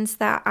means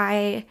that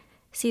I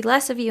see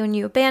less of you and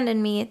you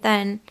abandon me,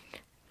 then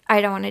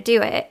I don't want to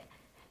do it.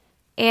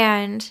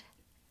 And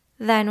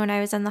then when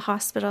I was in the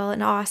hospital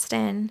in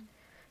Austin,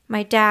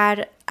 my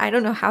dad, I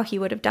don't know how he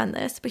would have done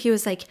this, but he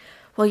was like,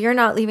 well, you're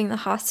not leaving the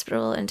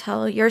hospital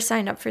until you're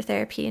signed up for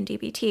therapy and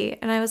DBT.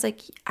 And I was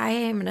like, I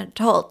am an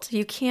adult.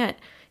 You can't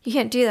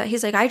do that.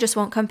 He's like, I just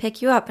won't come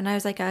pick you up. And I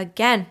was like,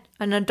 again,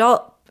 an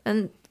adult.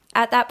 And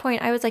at that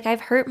point, I was like,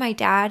 I've hurt my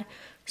dad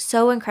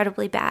so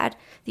incredibly bad.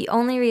 The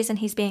only reason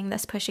he's being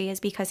this pushy is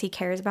because he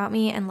cares about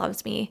me and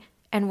loves me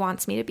and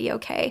wants me to be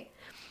okay.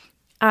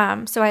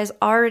 So I was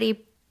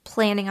already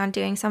planning on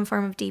doing some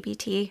form of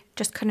DBT,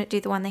 just couldn't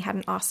do the one they had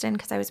in Austin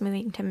because I was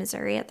moving to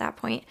Missouri at that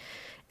point.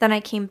 Then I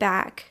came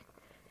back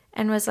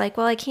and was like,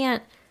 well, I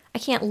can't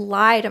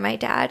lie to my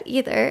dad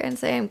either and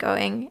say I'm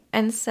going.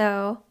 And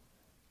so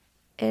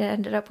it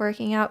ended up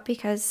working out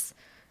because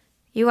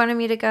you wanted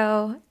me to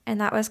go, and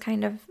that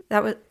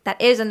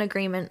is an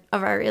agreement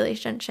of our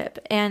relationship.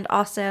 And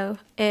also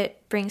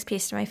it brings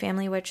peace to my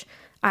family, which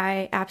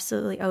I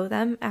absolutely owe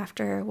them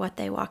after what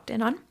they walked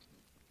in on.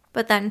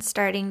 But then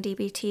starting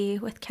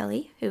DBT with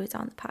Kelly, who was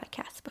on the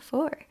podcast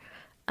before,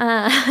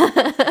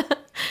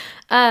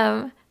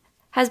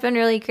 has been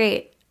really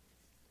great.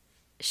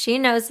 She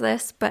knows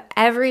this, but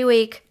every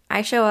week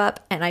I show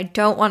up and I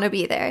don't want to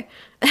be there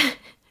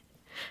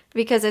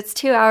because it's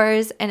 2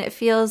 hours and it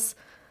feels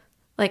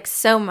like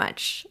so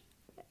much.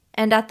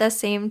 And at the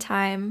same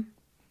time,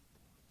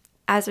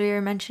 as we were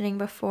mentioning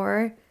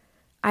before,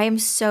 I am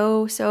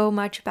so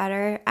much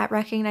better at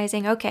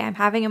recognizing, okay, I'm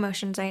having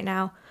emotions right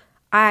now.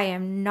 I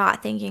am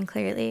not thinking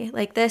clearly.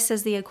 Like, this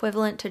is the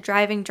equivalent to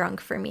driving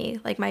drunk for me.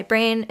 Like, my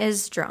brain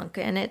is drunk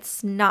and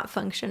it's not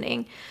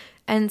functioning.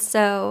 And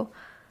so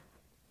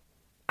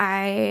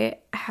I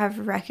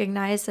have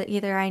recognized that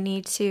either I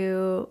need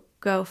to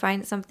go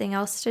find something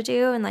else to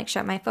do and like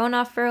shut my phone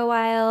off for a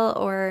while,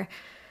 or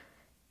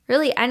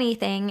really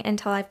anything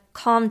until I've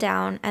calmed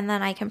down, and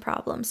then I can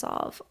problem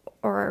solve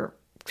or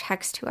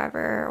text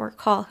whoever or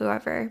call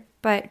whoever.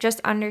 But just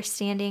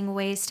understanding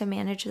ways to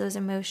manage those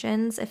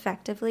emotions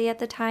effectively at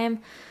the time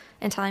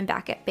until I'm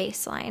back at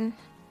baseline.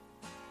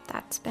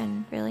 That's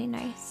been really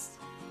nice.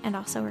 and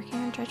also working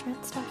on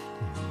judgment stuff.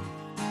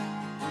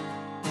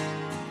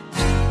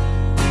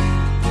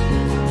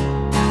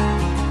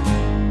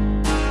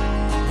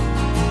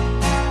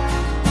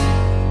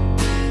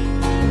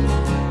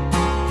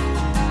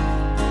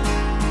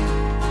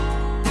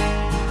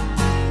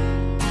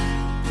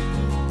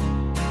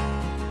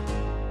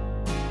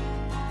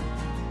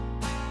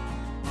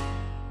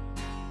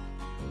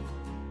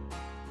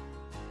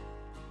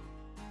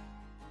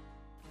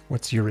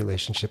 What's your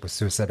relationship with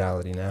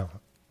suicidality now?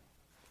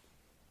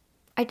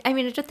 I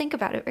mean, I don't think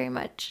about it very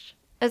much.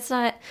 It's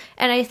not,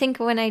 and I think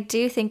when I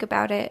do think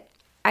about it,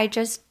 I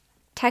just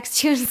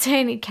text you and say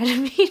I need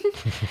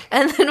ketamine,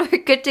 and then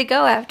we're good to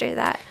go after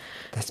that.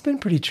 That's been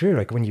pretty true.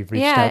 Like when you've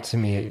reached out to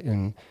me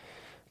in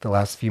the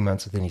last few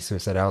months with any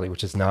suicidality,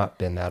 which has not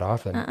been that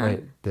often,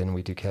 right? Then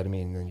we do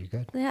ketamine and then you're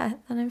good. Yeah,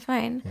 then I'm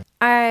fine. Yeah.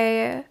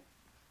 I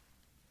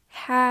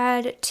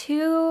had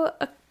 2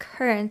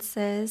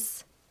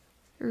 occurrences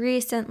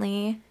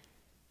recently,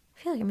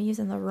 I feel like I'm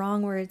using the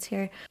wrong words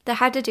here, that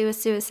had to do with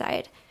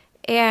suicide.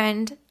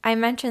 And I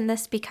mention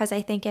this because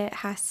I think it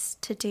has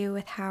to do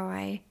with how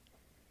I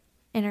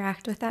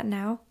interact with that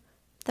now.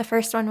 The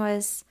first one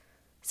was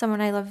someone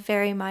I love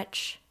very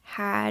much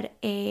had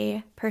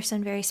a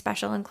person very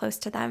special and close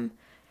to them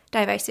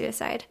die by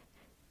suicide.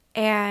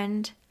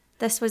 And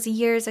this was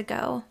years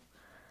ago,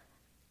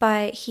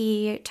 but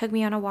he took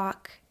me on a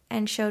walk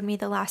and showed me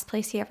the last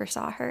place he ever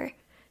saw her.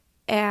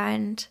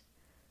 And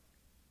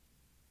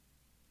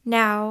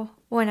now,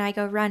 when I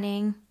go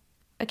running,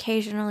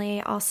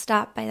 occasionally I'll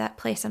stop by that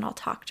place and I'll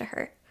talk to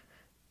her.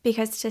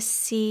 Because to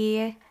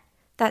see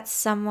that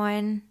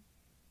someone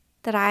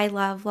that I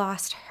love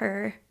lost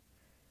her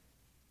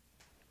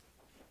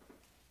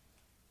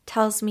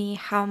tells me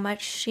how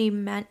much she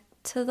meant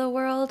to the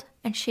world,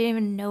 and she didn't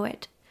even know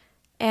it.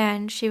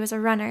 And she was a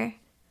runner,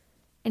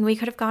 and we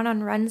could have gone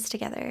on runs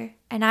together.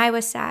 And I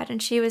was sad,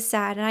 and she was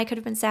sad, and I could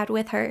have been sad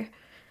with her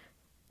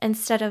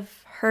instead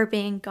of her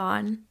being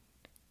gone.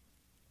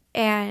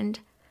 And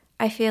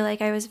I feel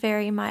like I was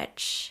very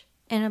much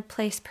in a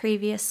place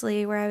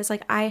previously where I was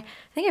like, I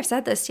think I've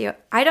said this to you.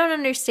 I don't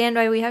understand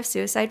why we have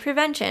suicide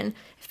prevention.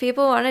 If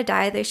people want to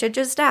die, they should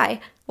just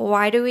die.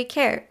 Why do we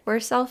care? We're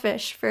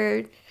selfish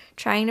for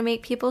trying to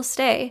make people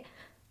stay.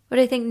 But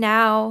I think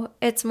now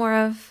it's more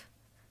of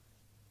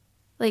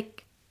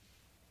like,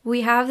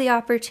 we have the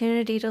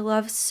opportunity to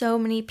love so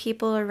many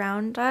people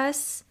around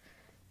us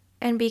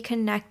and be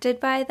connected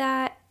by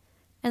that.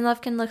 And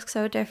love can look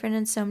so different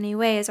in so many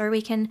ways. Or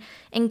we can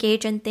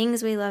engage in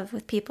things we love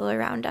with people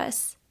around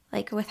us.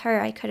 Like with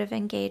her, I could have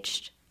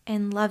engaged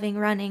in loving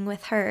running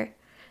with her.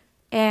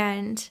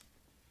 And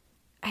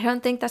I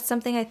don't think that's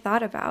something I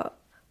thought about.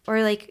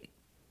 Or like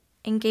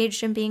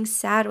engaged in being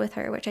sad with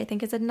her, which I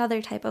think is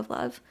another type of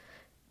love.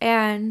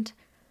 And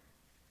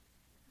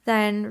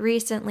then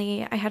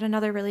recently, I had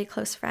another really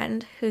close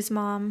friend whose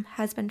mom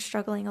has been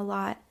struggling a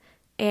lot.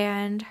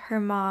 And her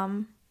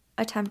mom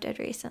attempted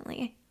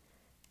recently.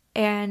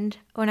 And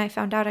when I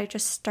found out, I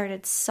just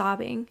started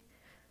sobbing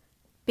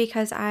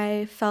because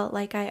I felt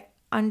like I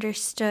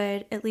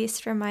understood, at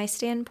least from my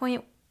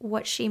standpoint,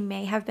 what she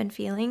may have been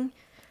feeling.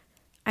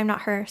 I'm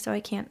not her, so I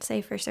can't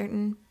say for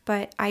certain,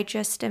 but I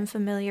just am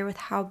familiar with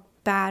how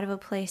bad of a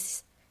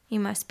place you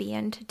must be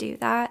in to do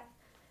that.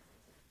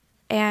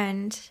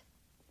 And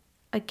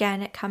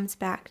again, it comes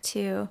back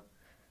to,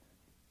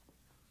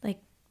 like,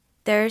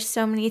 there's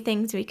so many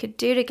things we could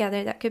do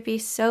together that could be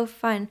so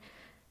fun.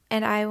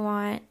 And I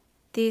want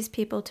these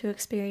people to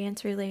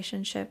experience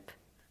relationship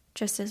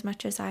just as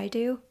much as I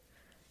do.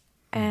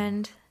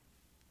 And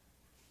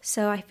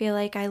so I feel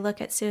like I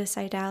look at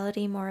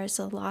suicidality more as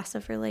a loss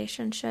of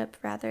relationship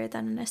rather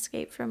than an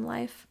escape from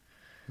life.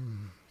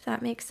 If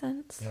that makes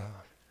sense. Yeah.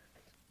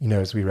 You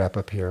know, as we wrap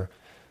up here,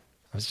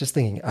 I was just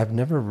thinking, I've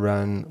never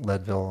run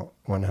Leadville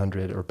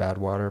 100 or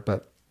Badwater,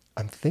 but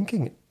I'm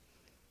thinking,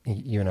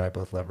 you and I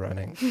both love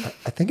running.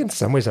 I think in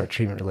some ways our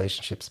treatment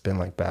relationship's been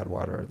like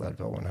Badwater or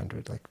Leadville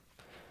 100, like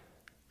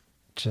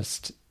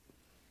just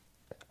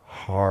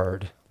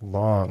hard,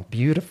 long,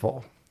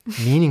 beautiful,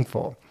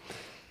 meaningful,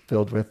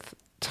 filled with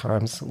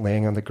times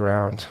laying on the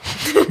ground,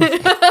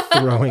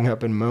 throwing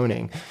up and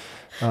moaning.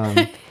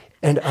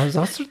 And I was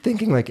also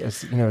thinking, like,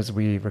 as you know, as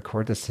we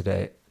record this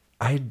today,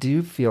 I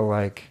do feel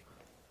like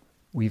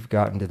we've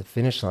gotten to the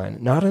finish line,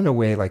 not in a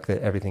way like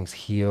that everything's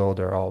healed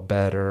or all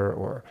better,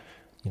 or,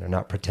 you know,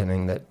 not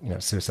pretending that, you know,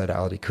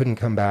 suicidality couldn't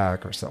come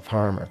back or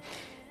self-harm,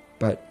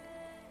 but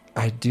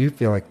I do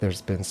feel like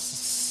there's been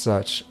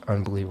such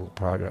unbelievable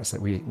progress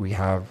that we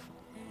have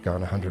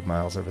gone 100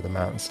 miles over the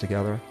mountains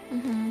together.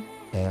 Mm-hmm.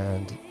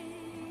 And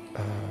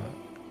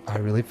I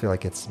really feel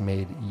like it's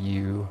made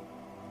you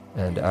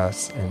and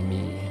us and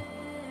me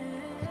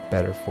like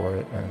better for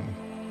it and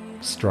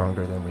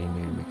stronger than we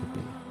knew we could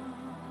be.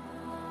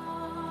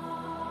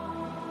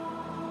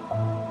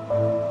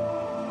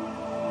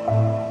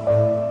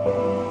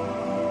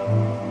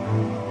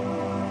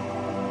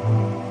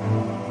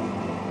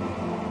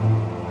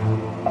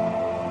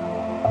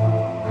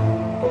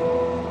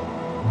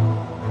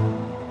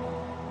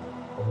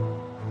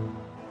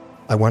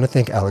 I want to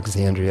thank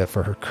Alexandria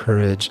for her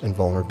courage and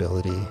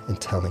vulnerability in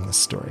telling this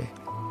story.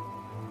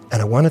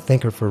 And I want to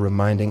thank her for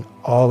reminding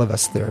all of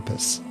us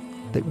therapists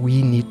that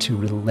we need to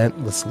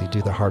relentlessly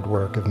do the hard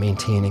work of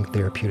maintaining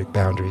therapeutic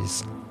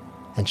boundaries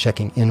and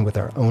checking in with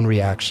our own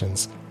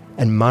reactions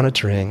and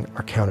monitoring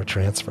our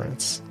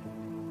countertransference.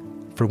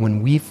 For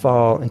when we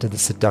fall into the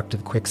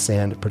seductive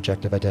quicksand of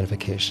projective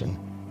identification,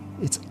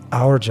 it's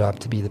our job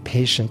to be the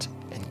patient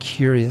and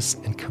curious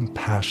and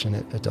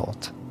compassionate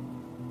adult,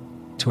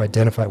 to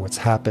identify what's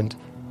happened,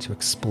 to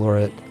explore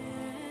it,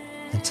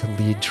 and to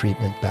lead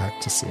treatment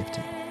back to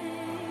safety.